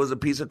dad was a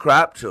piece of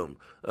crap to him,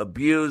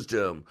 abused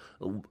him,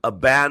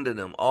 abandoned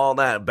him, all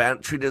that,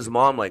 treated his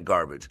mom like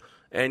garbage.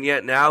 And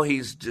yet now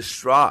he's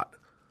distraught.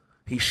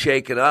 He's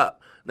shaken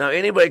up. Now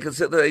anybody can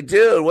sit there and say,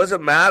 dude, it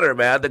doesn't matter,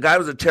 man. The guy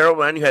was a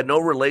terrible man, you had no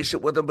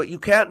relationship with him, but you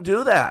can't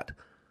do that.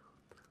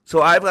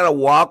 So I've got to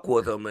walk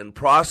with him and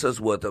process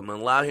with him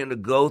and allow him to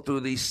go through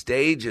these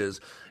stages.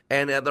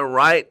 And at the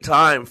right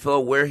time,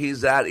 feel where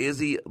he's at. Is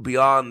he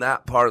beyond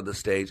that part of the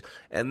stage?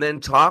 And then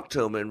talk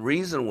to him and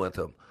reason with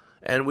him.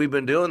 And we've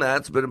been doing that.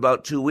 It's been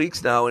about 2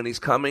 weeks now, and he's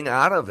coming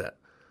out of it.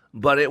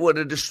 But it would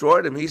have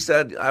destroyed him. He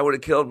said, I would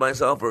have killed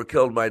myself or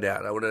killed my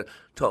dad. I would have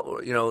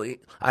told,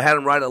 I had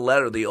him write a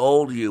letter, the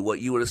old you,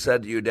 what you would have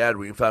said to your dad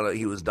when you found out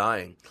he was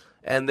dying.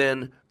 And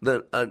then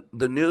the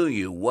new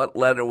you, what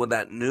letter would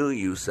that new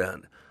you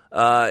send?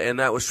 And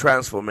that was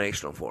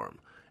transformational for him.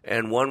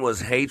 And one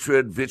was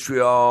hatred,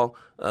 vitriol,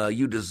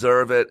 you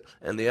deserve it.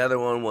 And the other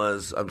one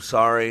was, I'm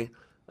sorry,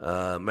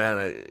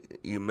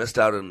 you missed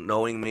out on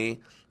knowing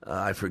me.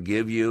 I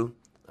forgive you.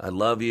 I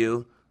love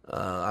you.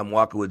 I'm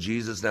walking with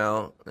Jesus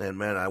now. And,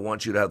 man, I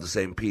want you to have the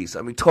same peace.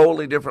 I mean,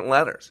 totally different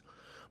letters.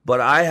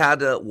 But I had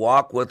to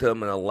walk with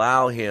him and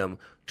allow him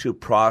to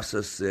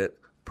process it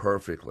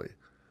perfectly.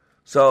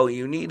 So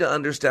you need to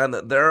understand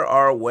that there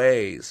are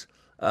ways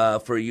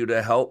for you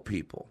to help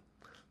people.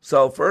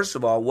 So first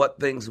of all, what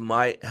things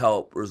might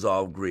help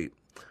resolve grief?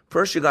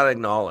 First, you got to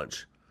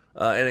acknowledge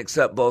and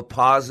accept both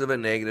positive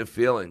and negative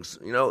feelings.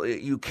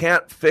 You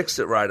can't fix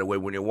it right away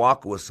when you're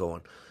walking with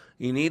someone.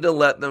 You need to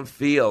let them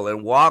feel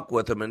and walk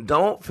with them, and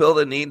don't feel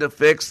the need to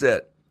fix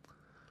it.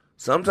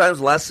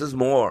 Sometimes less is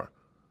more.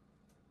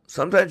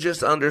 Sometimes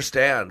just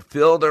understand,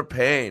 feel their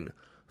pain,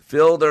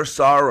 feel their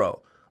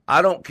sorrow.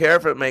 I don't care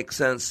if it makes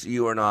sense to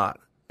you or not.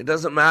 It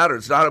doesn't matter.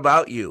 It's not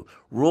about you.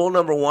 Rule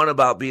number one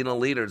about being a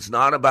leader, it's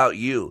not about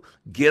you.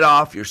 Get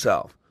off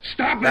yourself.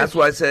 Stop it. That's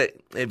why I say,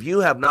 if you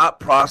have not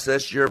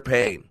processed your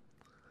pain,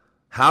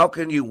 how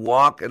can you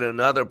walk in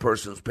another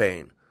person's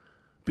pain?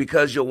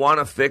 Because you'll want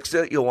to fix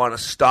it, you'll want to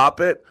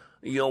stop it,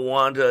 you'll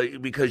want to,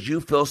 because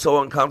you feel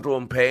so uncomfortable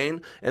in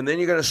pain, and then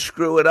you're going to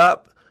screw it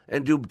up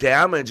and do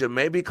damage and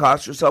maybe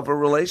cost yourself a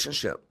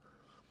relationship.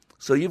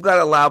 So you've got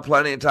to allow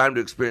plenty of time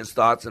to experience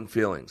thoughts and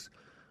feelings.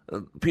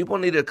 People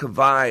need to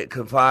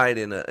confide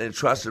in a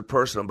trusted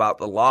person about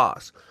the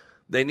loss.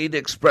 They need to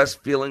express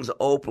feelings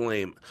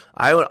openly.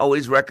 I would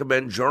always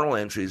recommend journal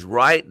entries.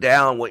 Write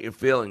down what you're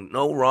feeling.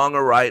 No wrong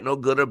or right, no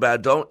good or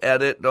bad. Don't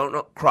edit,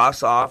 don't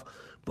cross off,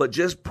 but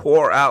just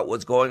pour out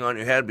what's going on in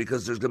your head,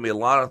 because there's going to be a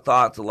lot of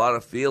thoughts, a lot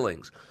of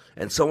feelings.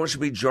 And someone should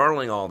be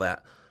journaling all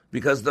that,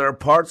 because there are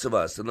parts of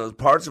us, and those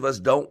parts of us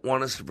don't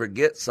want us to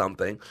forget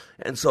something,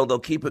 and so they'll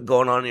keep it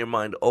going on in your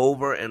mind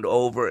over and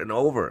over and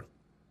over.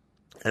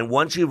 And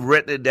once you've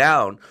written it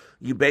down,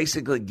 you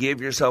basically give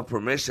yourself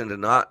permission to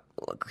not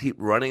keep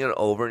running it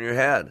over in your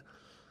head.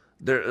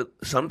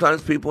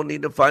 Sometimes people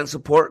need to find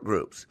support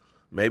groups.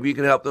 Maybe you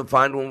can help them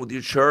find one with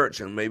your church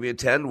and maybe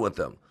attend with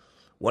them,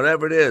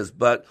 whatever it is.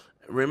 But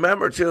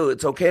remember, too,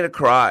 it's okay to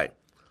cry.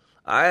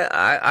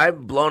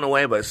 I'm blown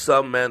away by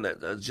some men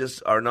that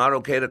just are not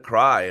okay to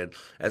cry. And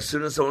as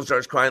soon as someone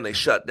starts crying, they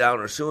shut down.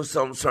 Or as soon as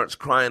someone starts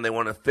crying, they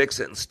want to fix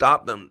it and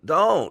stop them.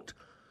 Don't.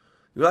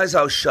 You realize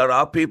how shut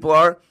off people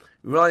are?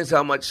 You realize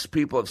how much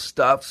people have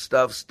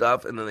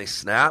stuff, and then they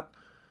snap?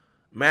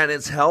 Man,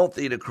 it's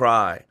healthy to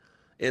cry.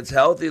 It's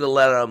healthy to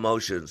let out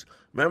emotions.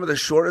 Remember, the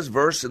shortest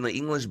verse in the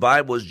English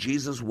Bible is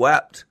Jesus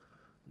wept.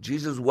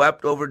 Jesus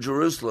wept over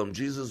Jerusalem.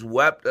 Jesus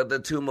wept at the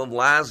tomb of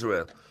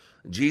Lazarus.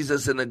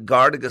 Jesus in the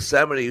Garden of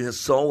Gethsemane, his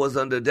soul was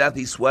unto death.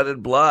 He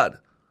sweated blood.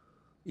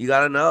 You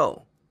got to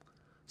know.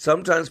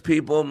 Sometimes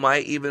people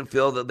might even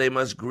feel that they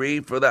must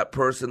grieve for that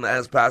person that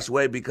has passed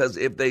away, because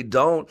if they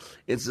don't,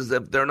 it's as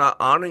if they're not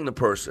honoring the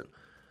person.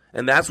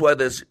 And that's why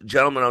this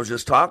gentleman I was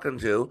just talking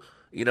to,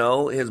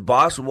 his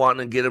boss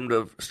wanted to get him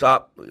to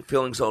stop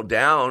feeling so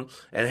down.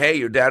 And, hey,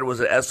 your dad was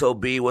an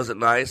SOB,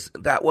 wasn't nice.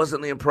 That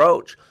wasn't the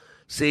approach.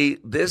 See,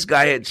 this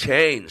guy had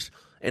changed,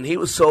 and he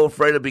was so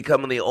afraid of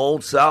becoming the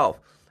old self.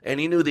 And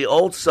he knew the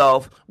old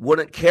self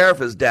wouldn't care if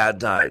his dad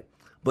died.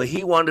 But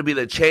he wanted to be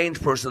the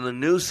changed person, the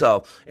new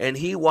self. And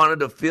he wanted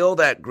to feel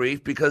that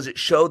grief because it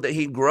showed that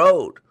he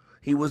growed.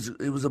 He was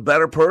a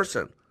better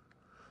person.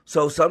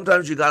 So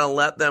sometimes you got to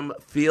let them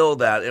feel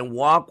that and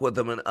walk with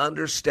them and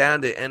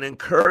understand it and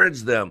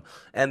encourage them.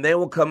 And they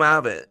will come out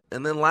of it.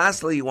 And then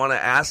lastly, you want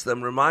to ask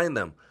them, remind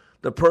them,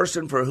 the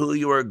person for who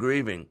you are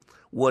grieving,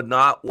 would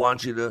not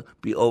want you to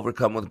be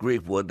overcome with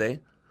grief, would they?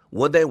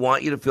 Would they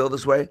want you to feel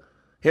this way?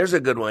 Here's a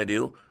good one to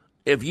do.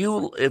 If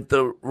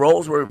the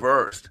roles were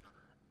reversed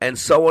and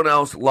someone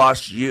else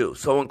lost you,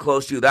 someone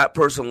close to you, that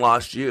person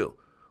lost you,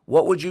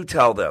 what would you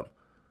tell them?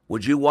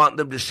 Would you want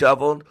them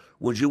disheveled?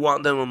 Would you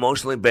want them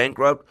emotionally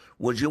bankrupt?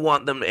 Would you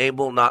want them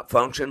able not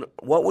function?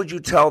 What would you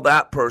tell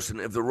that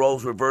person if the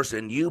roles reversed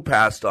and you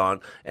passed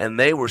on and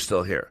they were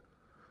still here?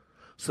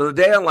 So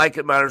today on Like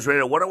It Matters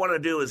Radio, what I want to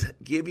do is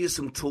give you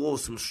some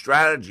tools, some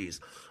strategies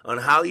on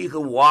how you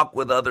can walk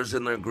with others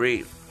in their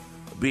grief.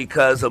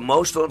 Because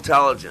emotional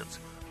intelligence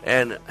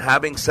and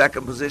having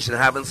second position,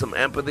 having some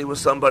empathy with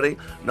somebody,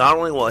 not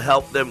only will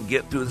help them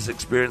get through this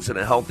experience in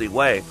a healthy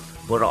way,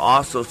 but it'll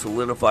also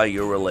solidify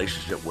your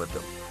relationship with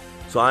them.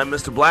 So I'm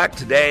Mr. Black.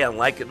 Today on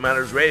Like It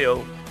Matters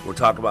Radio, we'll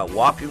talk about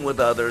walking with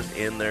others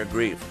in their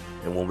grief.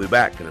 And we'll be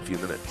back in a few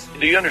minutes.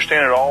 Do you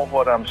understand at all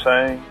what I'm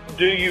saying?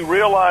 Do you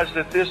realize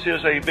that this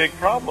is a big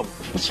problem?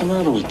 What's the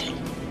matter with you?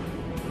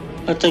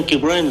 I think your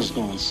brain is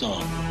going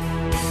soft.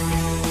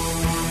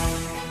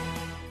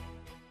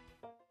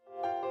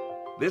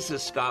 This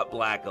is Scott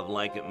Black of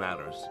Like It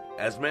Matters.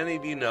 As many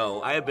of you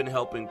know, I have been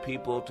helping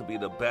people to be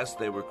the best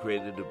they were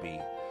created to be.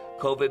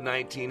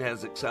 COVID-19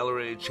 has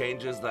accelerated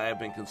changes that I have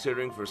been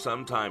considering for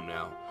some time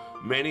now.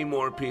 Many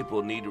more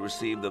people need to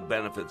receive the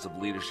benefits of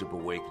Leadership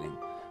Awakening.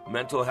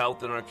 Mental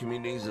health in our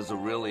communities is a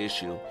real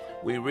issue.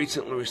 We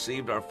recently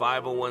received our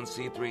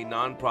 501c3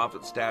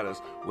 nonprofit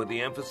status with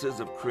the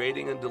emphasis of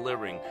creating and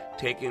delivering,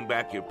 taking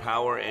back your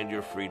power and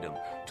your freedom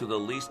to the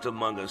least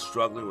among us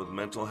struggling with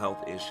mental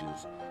health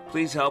issues.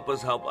 Please help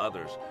us help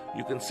others.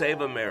 You can save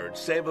a marriage,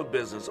 save a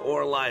business,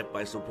 or a life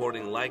by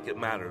supporting Like It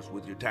Matters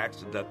with your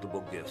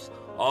tax-deductible gifts.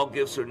 All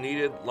gifts are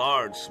needed,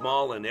 large,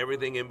 small, and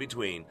everything in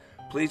between.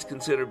 Please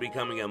consider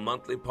becoming a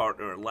monthly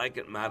partner at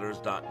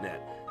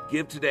likeitmatters.net.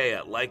 Give today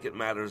at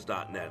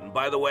likeitmatters.net. And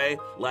by the way,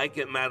 Like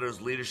It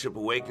Matters Leadership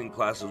Awakening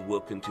classes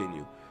will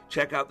continue.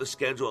 Check out the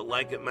schedule at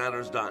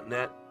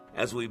likeitmatters.net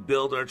as we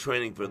build our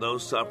training for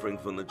those suffering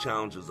from the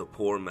challenges of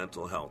poor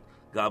mental health.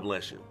 God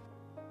bless you.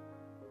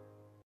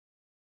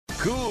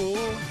 Cool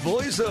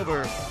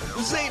voiceover,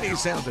 zany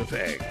sound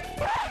effect.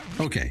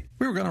 Okay,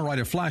 we were going to write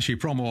a flashy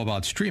promo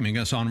about streaming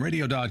us on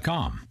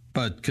radio.com.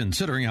 But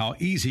considering how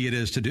easy it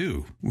is to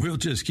do, we'll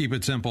just keep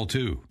it simple,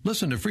 too.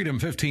 Listen to Freedom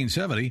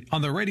 1570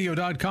 on the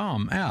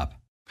radio.com app.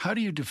 How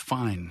do you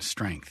define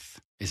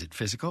strength? Is it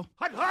physical?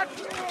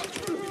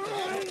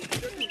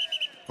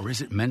 Or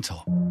is it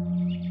mental?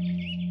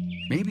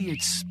 Maybe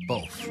it's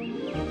both.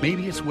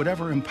 Maybe it's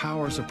whatever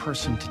empowers a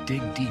person to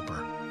dig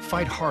deeper,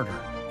 fight harder,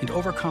 and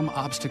overcome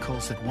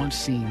obstacles that once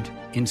seemed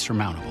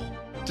insurmountable.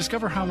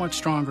 Discover how much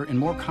stronger and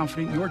more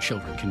confident your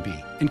children can be.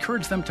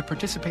 Encourage them to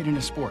participate in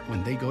a sport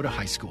when they go to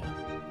high school.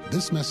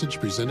 This message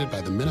presented by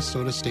the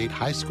Minnesota State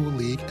High School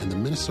League and the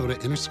Minnesota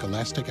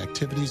Interscholastic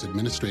Activities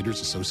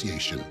Administrators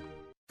Association.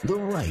 The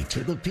right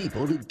of the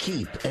people to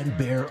keep and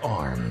bear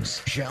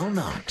arms shall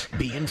not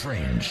be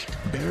infringed.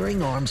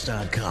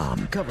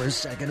 BearingArms.com covers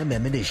Second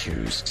Amendment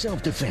issues,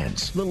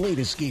 self-defense, the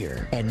latest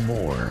gear, and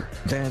more.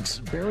 That's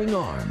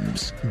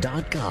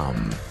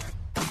BearingArms.com.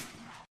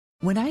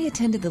 When I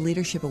attended the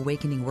Leadership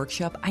Awakening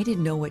workshop, I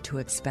didn't know what to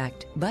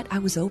expect, but I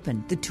was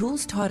open. The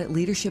tools taught at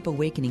Leadership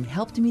Awakening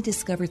helped me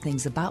discover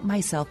things about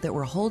myself that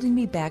were holding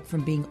me back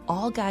from being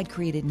all God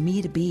created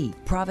me to be.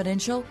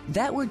 Providential?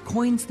 That word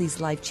coins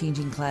these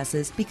life-changing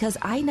classes because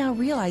I now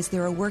realize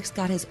there are works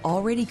God has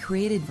already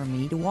created for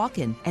me to walk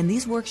in, and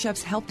these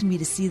workshops helped me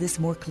to see this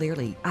more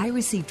clearly. I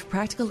received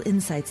practical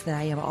insights that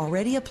I am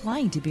already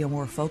applying to be a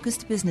more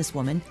focused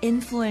businesswoman,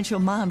 influential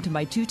mom to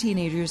my 2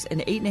 teenagers, an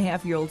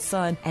 8.5-year-old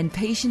son, and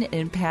patient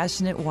and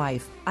passionate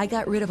wife. I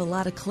got rid of a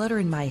lot of clutter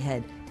in my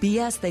head.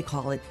 BS, they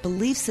call it,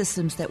 belief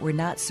systems that were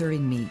not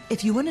serving me.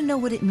 If you want to know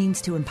what it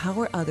means to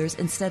empower others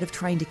instead of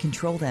trying to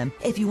control them,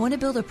 if you want to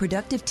build a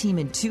productive team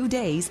in 2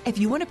 days, if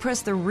you want to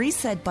press the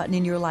reset button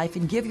in your life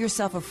and give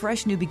yourself a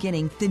fresh new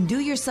beginning, then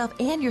do yourself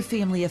and your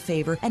family a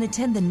favor and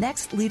attend the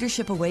next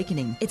Leadership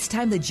Awakening. It's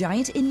time the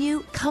giant in you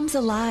comes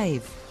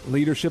alive.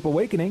 Leadership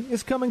Awakening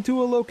is coming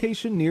to a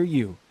location near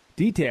you.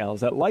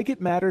 Details at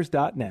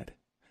likeitmatters.net.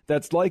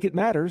 That's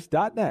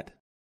likeitmatters.net.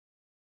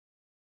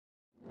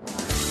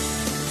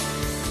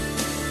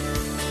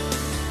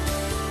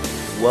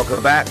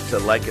 Welcome back to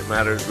Like It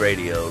Matters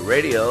Radio.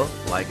 Radio,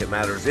 like it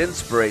matters,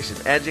 inspiration,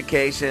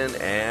 education,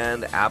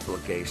 and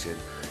application.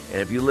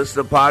 And if you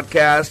listen to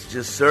podcasts,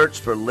 just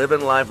search for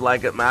Living Life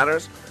Like It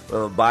Matters. We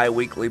have a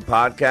bi-weekly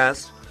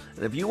podcast.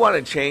 And if you want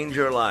to change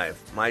your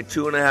life, my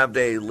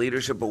 2.5-day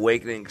Leadership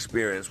Awakening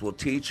experience will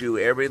teach you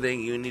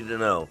everything you need to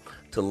know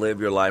to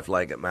live your life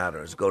like it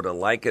matters. Go to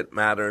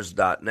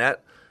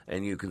likeitmatters.net,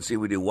 and you can see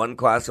we do 1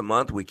 class a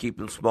month. We keep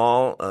them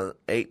small,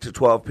 8 to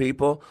 12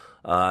 people,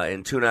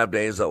 in 2.5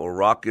 days that will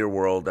rock your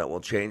world, that will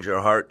change your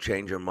heart,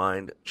 change your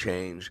mind,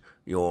 change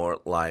your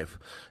life.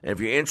 And if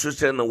you're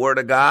interested in the Word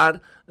of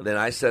God, then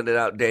I send it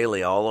out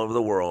daily all over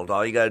the world.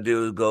 All you got to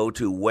do is go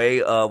to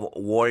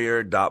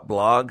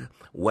wayofwarrior.blog,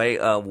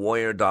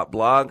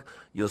 wayofwarrior.blog.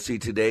 You'll see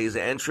today's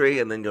entry,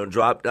 and then you'll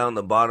drop down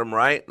the bottom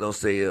right. They'll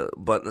see a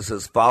button that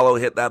says follow.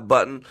 Hit that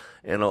button,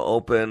 and it'll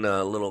open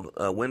a little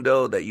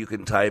window that you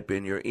can type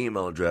in your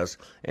email address.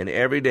 And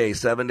every day,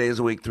 7 days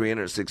a week,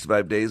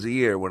 365 days a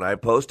year, when I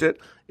post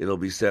it, it'll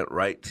be sent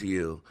right to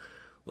you.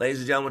 Ladies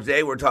and gentlemen,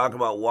 today we're talking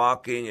about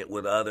walking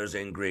with others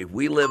in grief.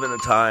 We live in a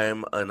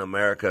time in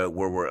America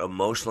where we're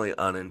emotionally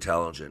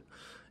unintelligent.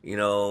 You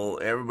know,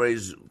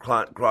 everybody's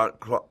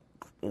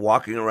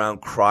walking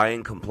around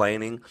crying,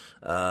 complaining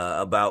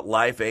about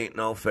life ain't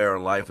no fair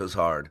and life is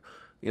hard.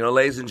 You know,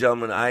 ladies and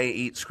gentlemen, I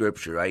eat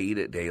Scripture. I eat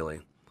it daily.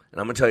 And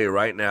I'm going to tell you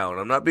right now,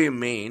 and I'm not being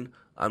mean,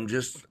 I'm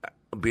just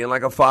being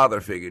like a father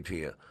figure to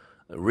you.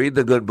 Read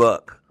the good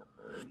book.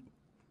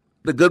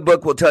 The good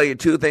book will tell you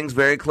two things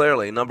very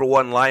clearly. Number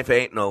one, life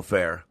ain't no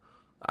fair.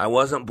 I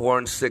wasn't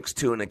born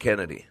 6'2" in a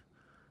Kennedy.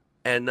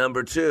 And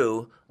number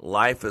two,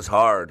 life is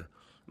hard.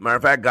 Matter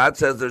of fact, God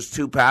says there's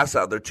two paths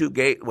out there, two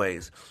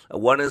gateways.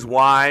 One is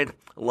wide.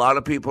 A lot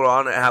of people are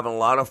on it, having a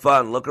lot of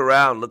fun. Look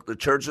around. Look, the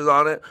church is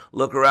on it.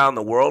 Look around.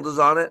 The world is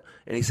on it.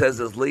 And he says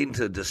it's leading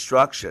to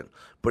destruction.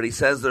 But he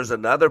says there's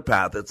another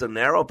path. It's a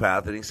narrow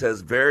path. And he says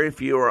very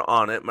few are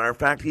on it. Matter of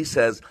fact, he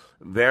says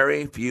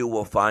very few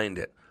will find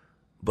it.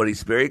 But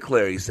he's very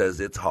clear. He says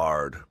it's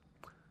hard.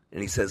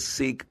 And he says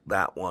seek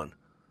that one.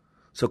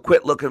 So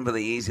quit looking for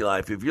the easy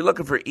life. If you're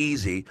looking for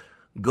easy,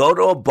 go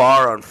to a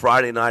bar on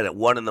Friday night at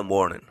 1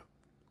 a.m.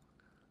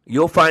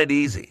 You'll find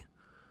easy.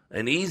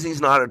 And easy's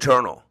not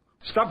eternal.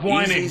 Stop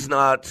whining. Easy's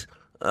not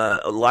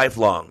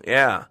lifelong.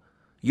 Yeah.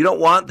 You don't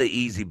want the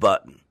easy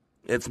button.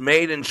 It's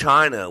made in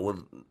China with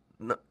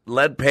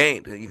lead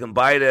paint. You can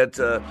buy it at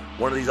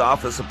one of these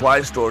office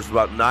supply stores for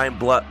about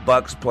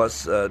 $9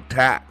 plus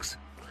tax.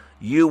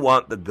 You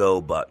want the go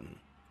button.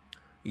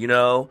 You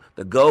know,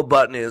 the go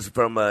button is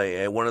from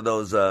one of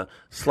those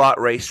slot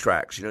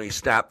racetracks. You know, you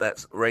snap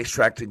that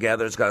racetrack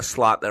together. It's got a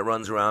slot that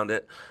runs around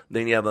it.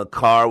 Then you have a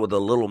car with a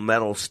little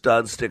metal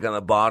stud sticking on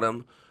the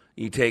bottom.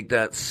 You take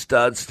that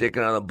stud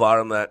sticking on the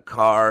bottom of that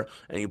car,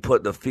 and you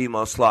put the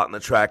female slot in the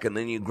track, and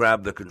then you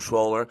grab the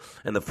controller.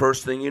 And the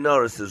first thing you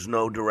notice is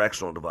no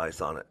directional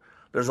device on it.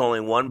 There's only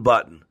one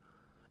button.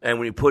 And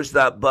when you push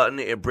that button,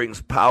 it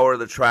brings power to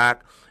the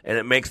track, and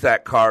it makes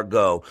that car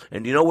go.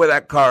 And you know where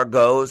that car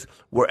goes?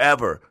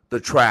 Wherever the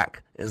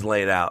track is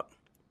laid out.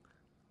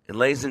 And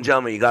ladies and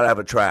gentlemen, you got to have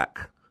a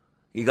track.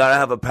 You got to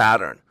have a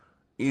pattern.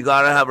 You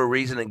got to have a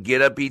reason to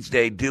get up each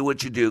day, do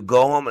what you do,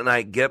 go home at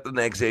night, get up the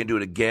next day, and do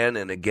it again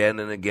and again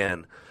and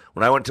again.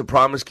 When I went to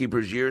Promise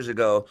Keepers years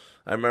ago,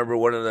 I remember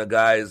one of the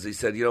guys, he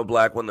said, you know,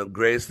 Black, one of the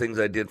greatest things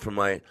I did for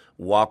my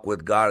walk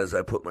with God is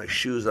I put my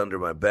shoes under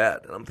my bed.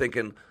 And I'm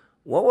thinking,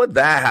 what would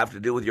that have to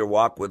do with your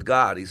walk with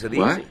God? He said,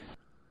 what?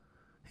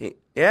 Easy. He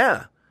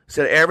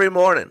said, every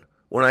morning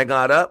when I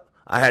got up,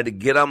 I had to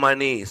get on my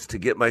knees to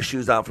get my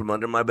shoes out from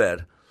under my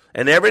bed.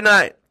 And every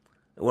night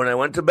when I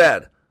went to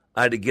bed,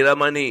 I had to get on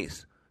my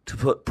knees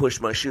to push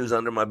my shoes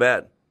under my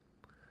bed.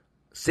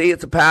 See,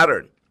 it's a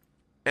pattern.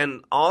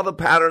 And all the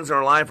patterns in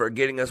our life are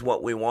getting us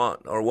what we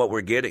want, or what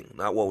we're getting.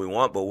 Not what we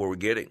want, but what we're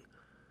getting.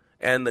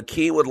 And the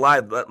key with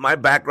life, my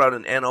background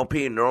in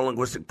NLP,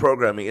 Neuro-Linguistic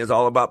Programming, is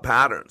all about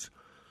patterns.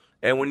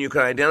 And when you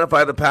can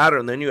identify the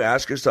pattern, then you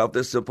ask yourself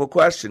this simple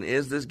question: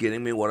 is this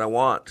getting me what I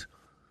want?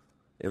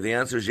 If the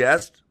answer is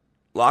yes,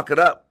 lock it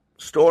up,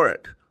 store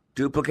it,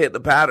 duplicate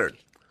the pattern.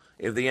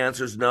 If the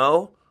answer is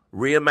no,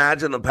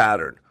 reimagine the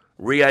pattern,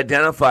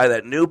 re-identify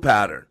that new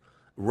pattern,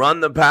 run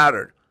the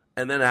pattern,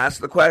 and then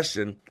ask the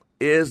question,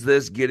 is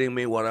this getting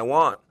me what I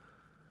want?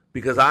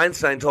 Because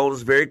Einstein told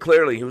us very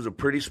clearly, he was a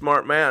pretty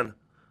smart man,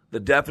 the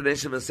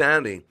definition of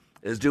insanity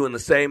is doing the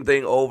same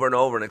thing over and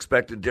over and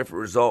expecting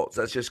different results.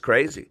 That's just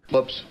crazy.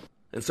 Whoops.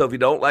 And so if you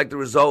don't like the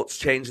results,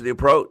 change the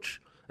approach.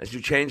 As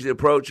you change the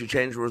approach, you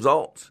change the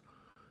results.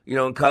 You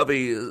know, in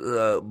Covey's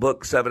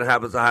book, 7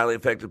 Habits of Highly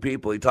Effective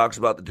People, he talks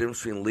about the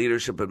difference between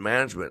leadership and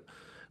management.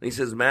 And he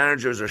says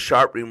managers are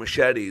sharpening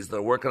machetes.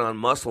 They're working on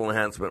muscle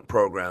enhancement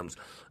programs.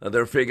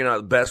 They're figuring out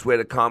the best way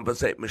to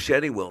compensate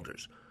machete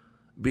wielders.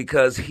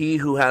 Because he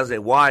who has a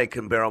why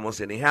can bear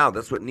almost any how.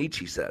 That's what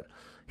Nietzsche said.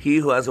 He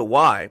who has a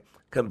why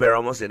can bear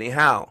almost any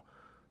how.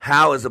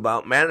 How is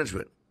about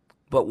management,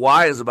 but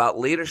why is about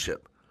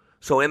leadership.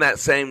 So in that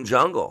same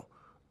jungle,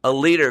 a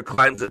leader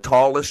climbs the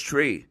tallest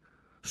tree,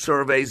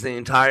 surveys the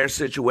entire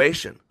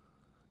situation,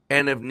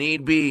 and if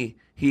need be,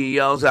 he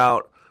yells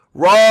out,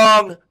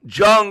 "Wrong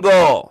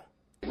jungle!"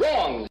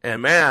 Wrong!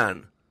 And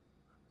man,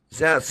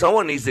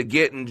 someone needs to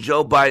get in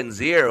Joe Biden's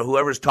ear,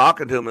 whoever's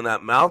talking to him in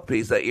that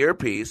mouthpiece, that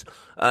earpiece,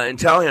 and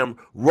tell him,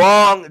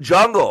 "Wrong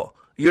jungle!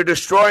 You're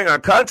destroying our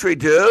country,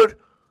 dude."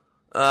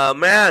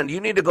 Man, you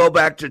need to go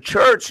back to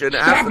church and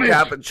ask the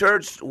Catholic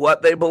Church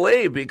what they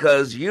believe,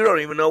 because you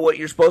don't even know what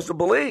you're supposed to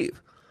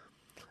believe.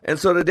 And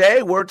so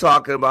today we're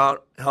talking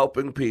about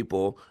helping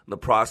people in the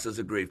process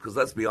of grief, because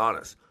let's be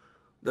honest,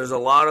 there's a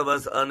lot of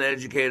us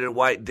uneducated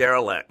white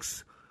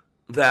derelicts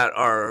that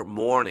are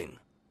mourning.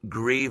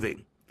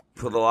 grieving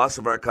for the loss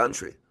of our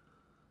country.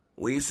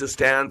 We used to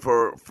stand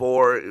for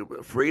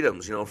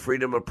freedoms,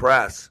 freedom of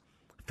press,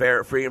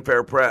 free and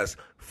fair press,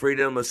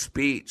 freedom of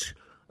speech,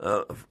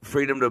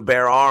 freedom to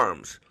bear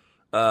arms.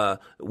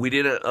 We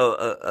didn't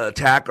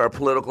attack our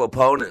political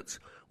opponents.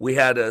 We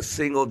had a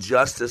single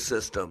justice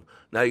system.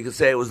 Now, you can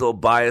say it was a little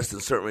biased in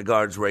certain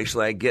regards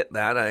racially. I get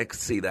that. I can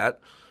see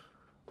that.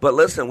 But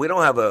listen, we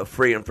don't have a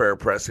free and fair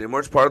press anymore.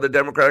 It's part of the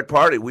Democratic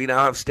Party. We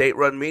now have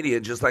state-run media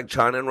just like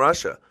China and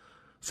Russia.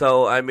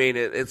 So, I mean,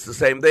 it's the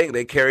same thing.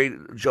 They carry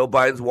Joe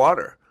Biden's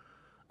water.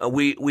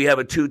 We have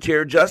a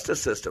two-tier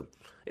justice system.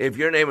 If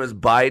your name is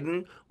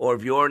Biden, or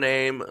if your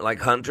name, like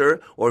Hunter,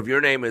 or if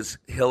your name is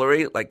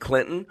Hillary, like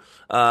Clinton,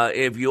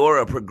 if you're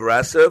a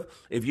progressive,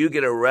 if you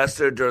get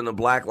arrested during the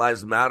Black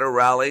Lives Matter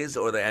rallies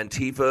or the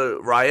Antifa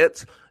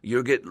riots,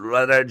 you get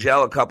let out of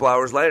jail a couple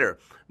hours later.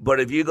 But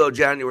if you go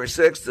January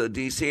 6th to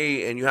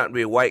D.C. and you happen to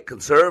be a white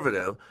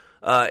conservative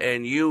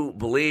and you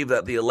believe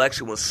that the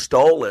election was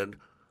stolen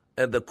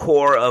at the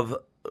core of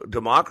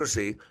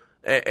democracy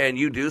and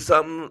you do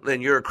something,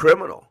 then you're a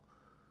criminal.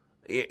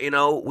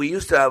 We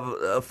used to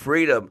have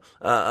freedom,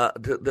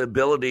 the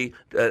ability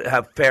to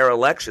have fair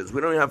elections.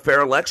 We don't even have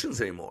fair elections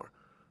anymore.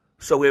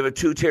 So we have a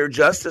two-tier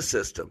justice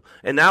system.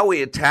 And now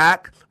we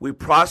attack, we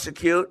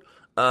prosecute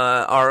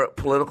our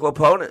political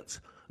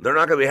opponents. They're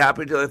not going to be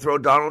happy until they throw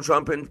Donald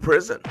Trump in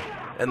prison.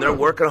 And they're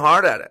working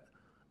hard at it.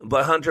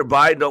 But Hunter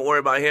Biden, don't worry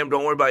about him.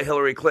 Don't worry about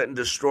Hillary Clinton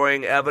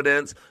destroying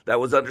evidence that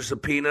was under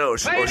subpoena or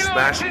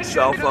smashing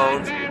cell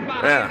phones.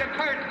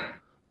 Yeah.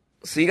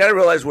 So you got to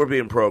realize we're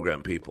being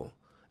programmed, people.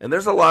 And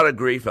there's a lot of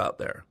grief out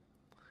there.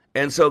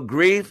 And so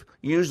grief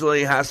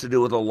usually has to do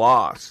with a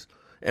loss.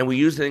 And we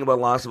usually think about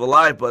loss of a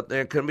life, but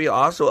there can be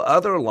also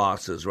other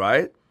losses,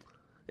 right?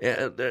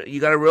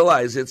 You got to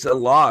realize it's a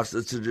loss.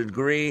 It's a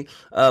degree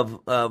of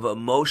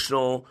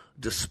emotional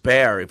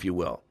despair, if you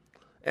will.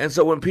 And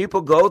so when people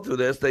go through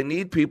this, they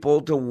need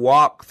people to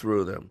walk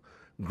through them.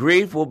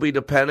 Grief will be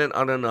dependent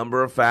on a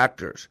number of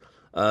factors.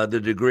 The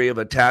degree of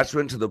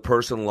attachment to the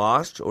person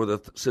lost or the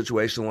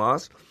situation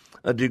lost,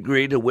 a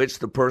degree to which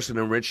the person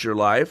enriched your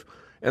life,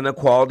 and the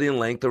quality and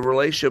length of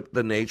relationship,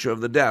 the nature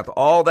of the death.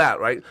 All that,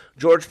 right?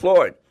 George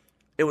Floyd,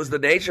 it was the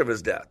nature of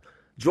his death.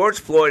 George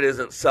Floyd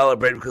isn't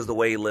celebrated because of the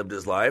way he lived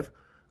his life.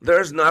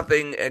 There's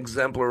nothing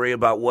exemplary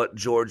about what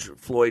George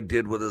Floyd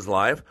did with his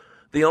life.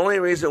 The only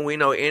reason we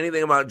know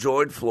anything about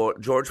George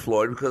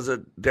Floyd because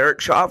of Derek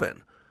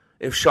Chauvin.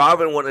 If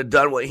Chauvin wouldn't have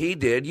done what he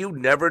did, you'd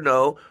never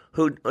know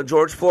who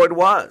George Floyd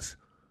was.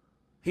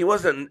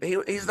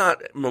 He's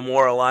not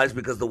memorialized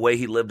because of the way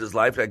he lived his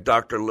life, like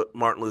Dr.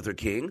 Martin Luther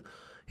King.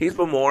 He's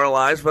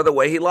memorialized by the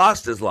way he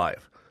lost his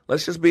life.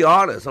 Let's just be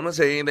honest. I'm not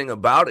saying anything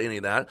about any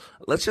of that.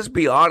 Let's just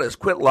be honest.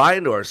 Quit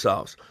lying to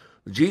ourselves.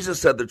 Jesus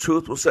said the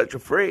truth will set you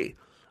free.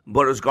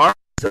 But as God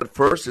said,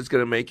 first it's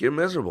going to make you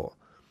miserable.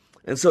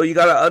 And so you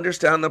got to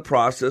understand the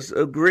process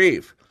of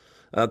grief.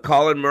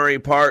 Colin Murray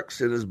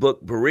Parks, in his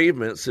book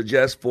Bereavement,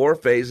 suggests 4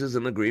 phases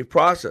in the grief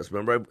process.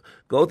 Remember, I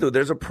go through,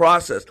 there's a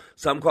process.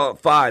 Some call it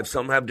 5.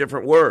 Some have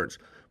different words.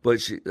 But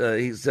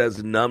he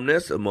says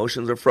numbness,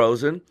 emotions are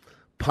frozen,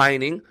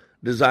 pining,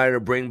 desire to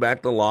bring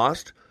back the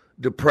lost,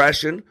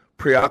 depression,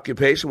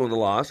 preoccupation with the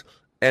loss,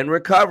 and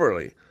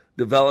recovery,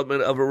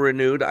 development of a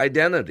renewed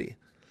identity.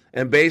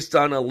 And based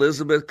on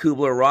Elizabeth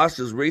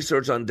Kubler-Ross's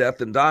research on death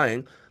and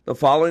dying, the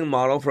following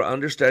model for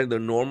understanding the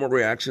normal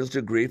reactions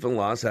to grief and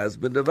loss has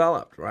been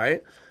developed,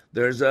 right?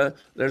 There's a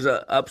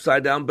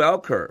upside-down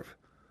bell curve,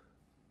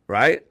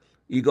 right?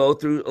 You go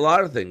through a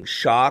lot of things,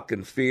 shock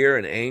and fear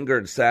and anger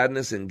and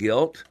sadness and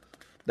guilt.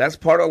 That's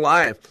part of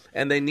life,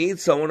 and they need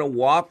someone to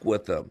walk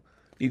with them.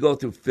 You go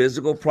through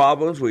physical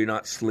problems where you're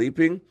not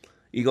sleeping.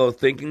 You go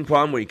thinking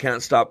problem where you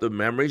can't stop the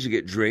memories. You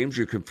get dreams.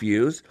 You're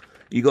confused.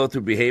 You go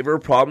through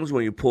behavioral problems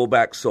when you pull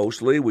back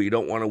socially, where you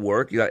don't want to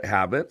work. You got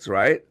habits,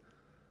 right?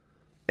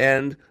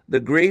 And the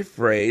grief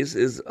phrase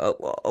is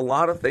a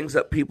lot of things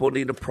that people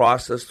need to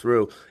process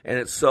through. And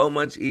it's so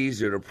much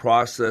easier to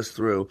process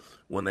through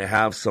when they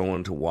have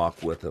someone to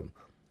walk with them.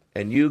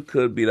 And you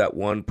could be that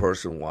one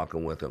person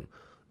walking with them.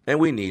 And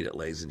we need it,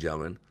 ladies and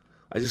gentlemen.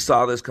 I just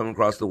saw this come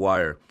across the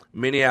wire.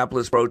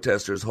 Minneapolis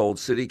protesters hold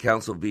city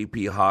council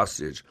VP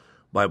hostage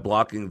by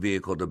blocking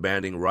vehicle,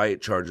 demanding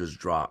riot charges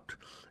dropped.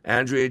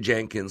 Andrea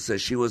Jenkins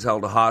says she was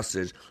held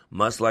hostage,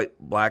 much like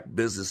black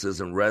businesses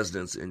and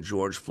residents in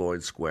George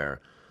Floyd Square.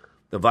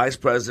 The vice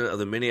president of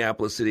the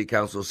Minneapolis City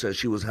Council says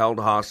she was held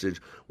hostage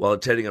while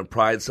attending a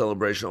pride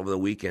celebration over the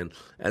weekend,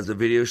 as the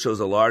video shows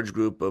a large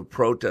group of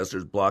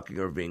protesters blocking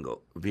her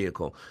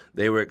vehicle.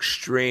 They were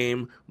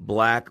extreme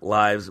Black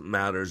Lives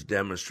Matter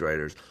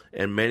demonstrators,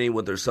 and many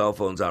with their cell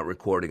phones out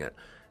recording it.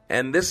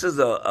 And this is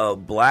a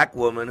black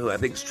woman who I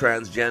think is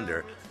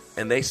transgender,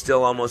 and they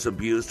still almost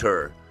abused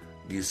her.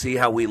 Do you see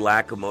how we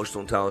lack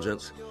emotional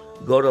intelligence?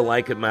 Go to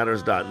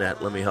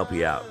likeitmatters.net. Let me help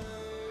you out.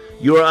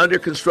 You are under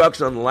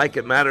construction on the Like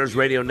It Matters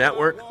radio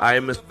network. I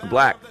am Mr.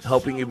 Black,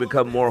 helping you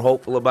become more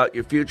hopeful about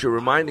your future,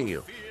 reminding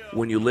you,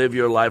 when you live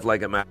your life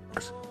like it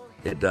matters,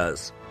 it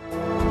does.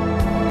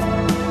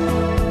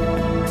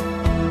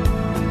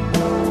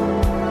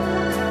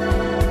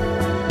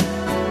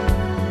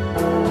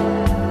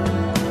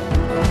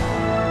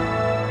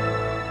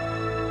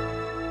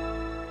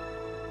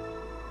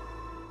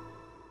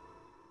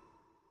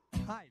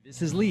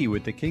 This is Lee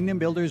with the Kingdom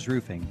Builders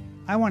Roofing.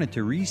 I wanted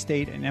to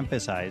restate and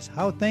emphasize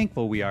how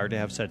thankful we are to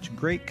have such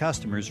great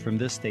customers from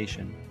this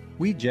station.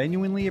 We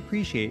genuinely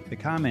appreciate the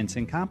comments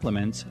and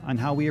compliments on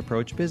how we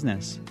approach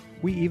business.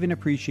 We even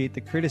appreciate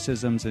the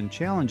criticisms and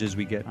challenges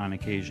we get on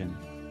occasion.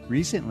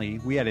 Recently,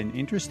 we had an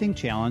interesting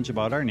challenge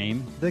about our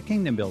name, the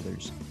Kingdom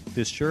Builders.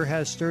 This sure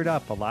has stirred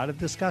up a lot of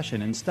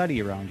discussion and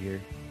study around here.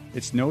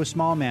 It's no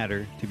small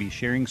matter to be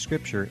sharing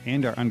Scripture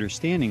and our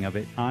understanding of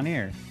it on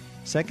air.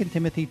 2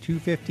 Timothy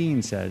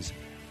 2:15 says,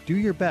 "Do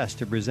your best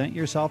to present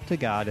yourself to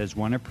God as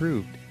one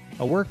approved,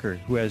 a worker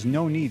who has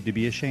no need to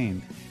be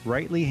ashamed,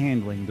 rightly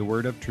handling the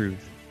word of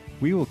truth."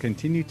 We will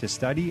continue to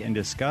study and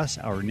discuss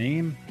our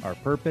name, our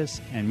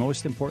purpose, and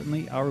most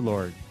importantly, our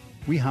Lord.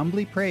 We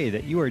humbly pray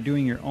that you are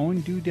doing your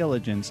own due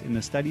diligence in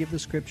the study of the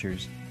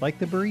Scriptures, like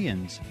the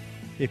Bereans.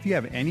 If you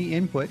have any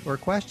input or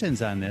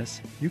questions on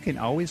this, you can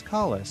always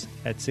call us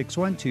at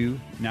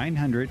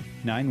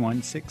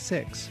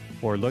 612-900-9166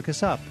 or look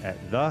us up at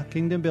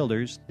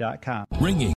thekingdombuilders.com. Ringing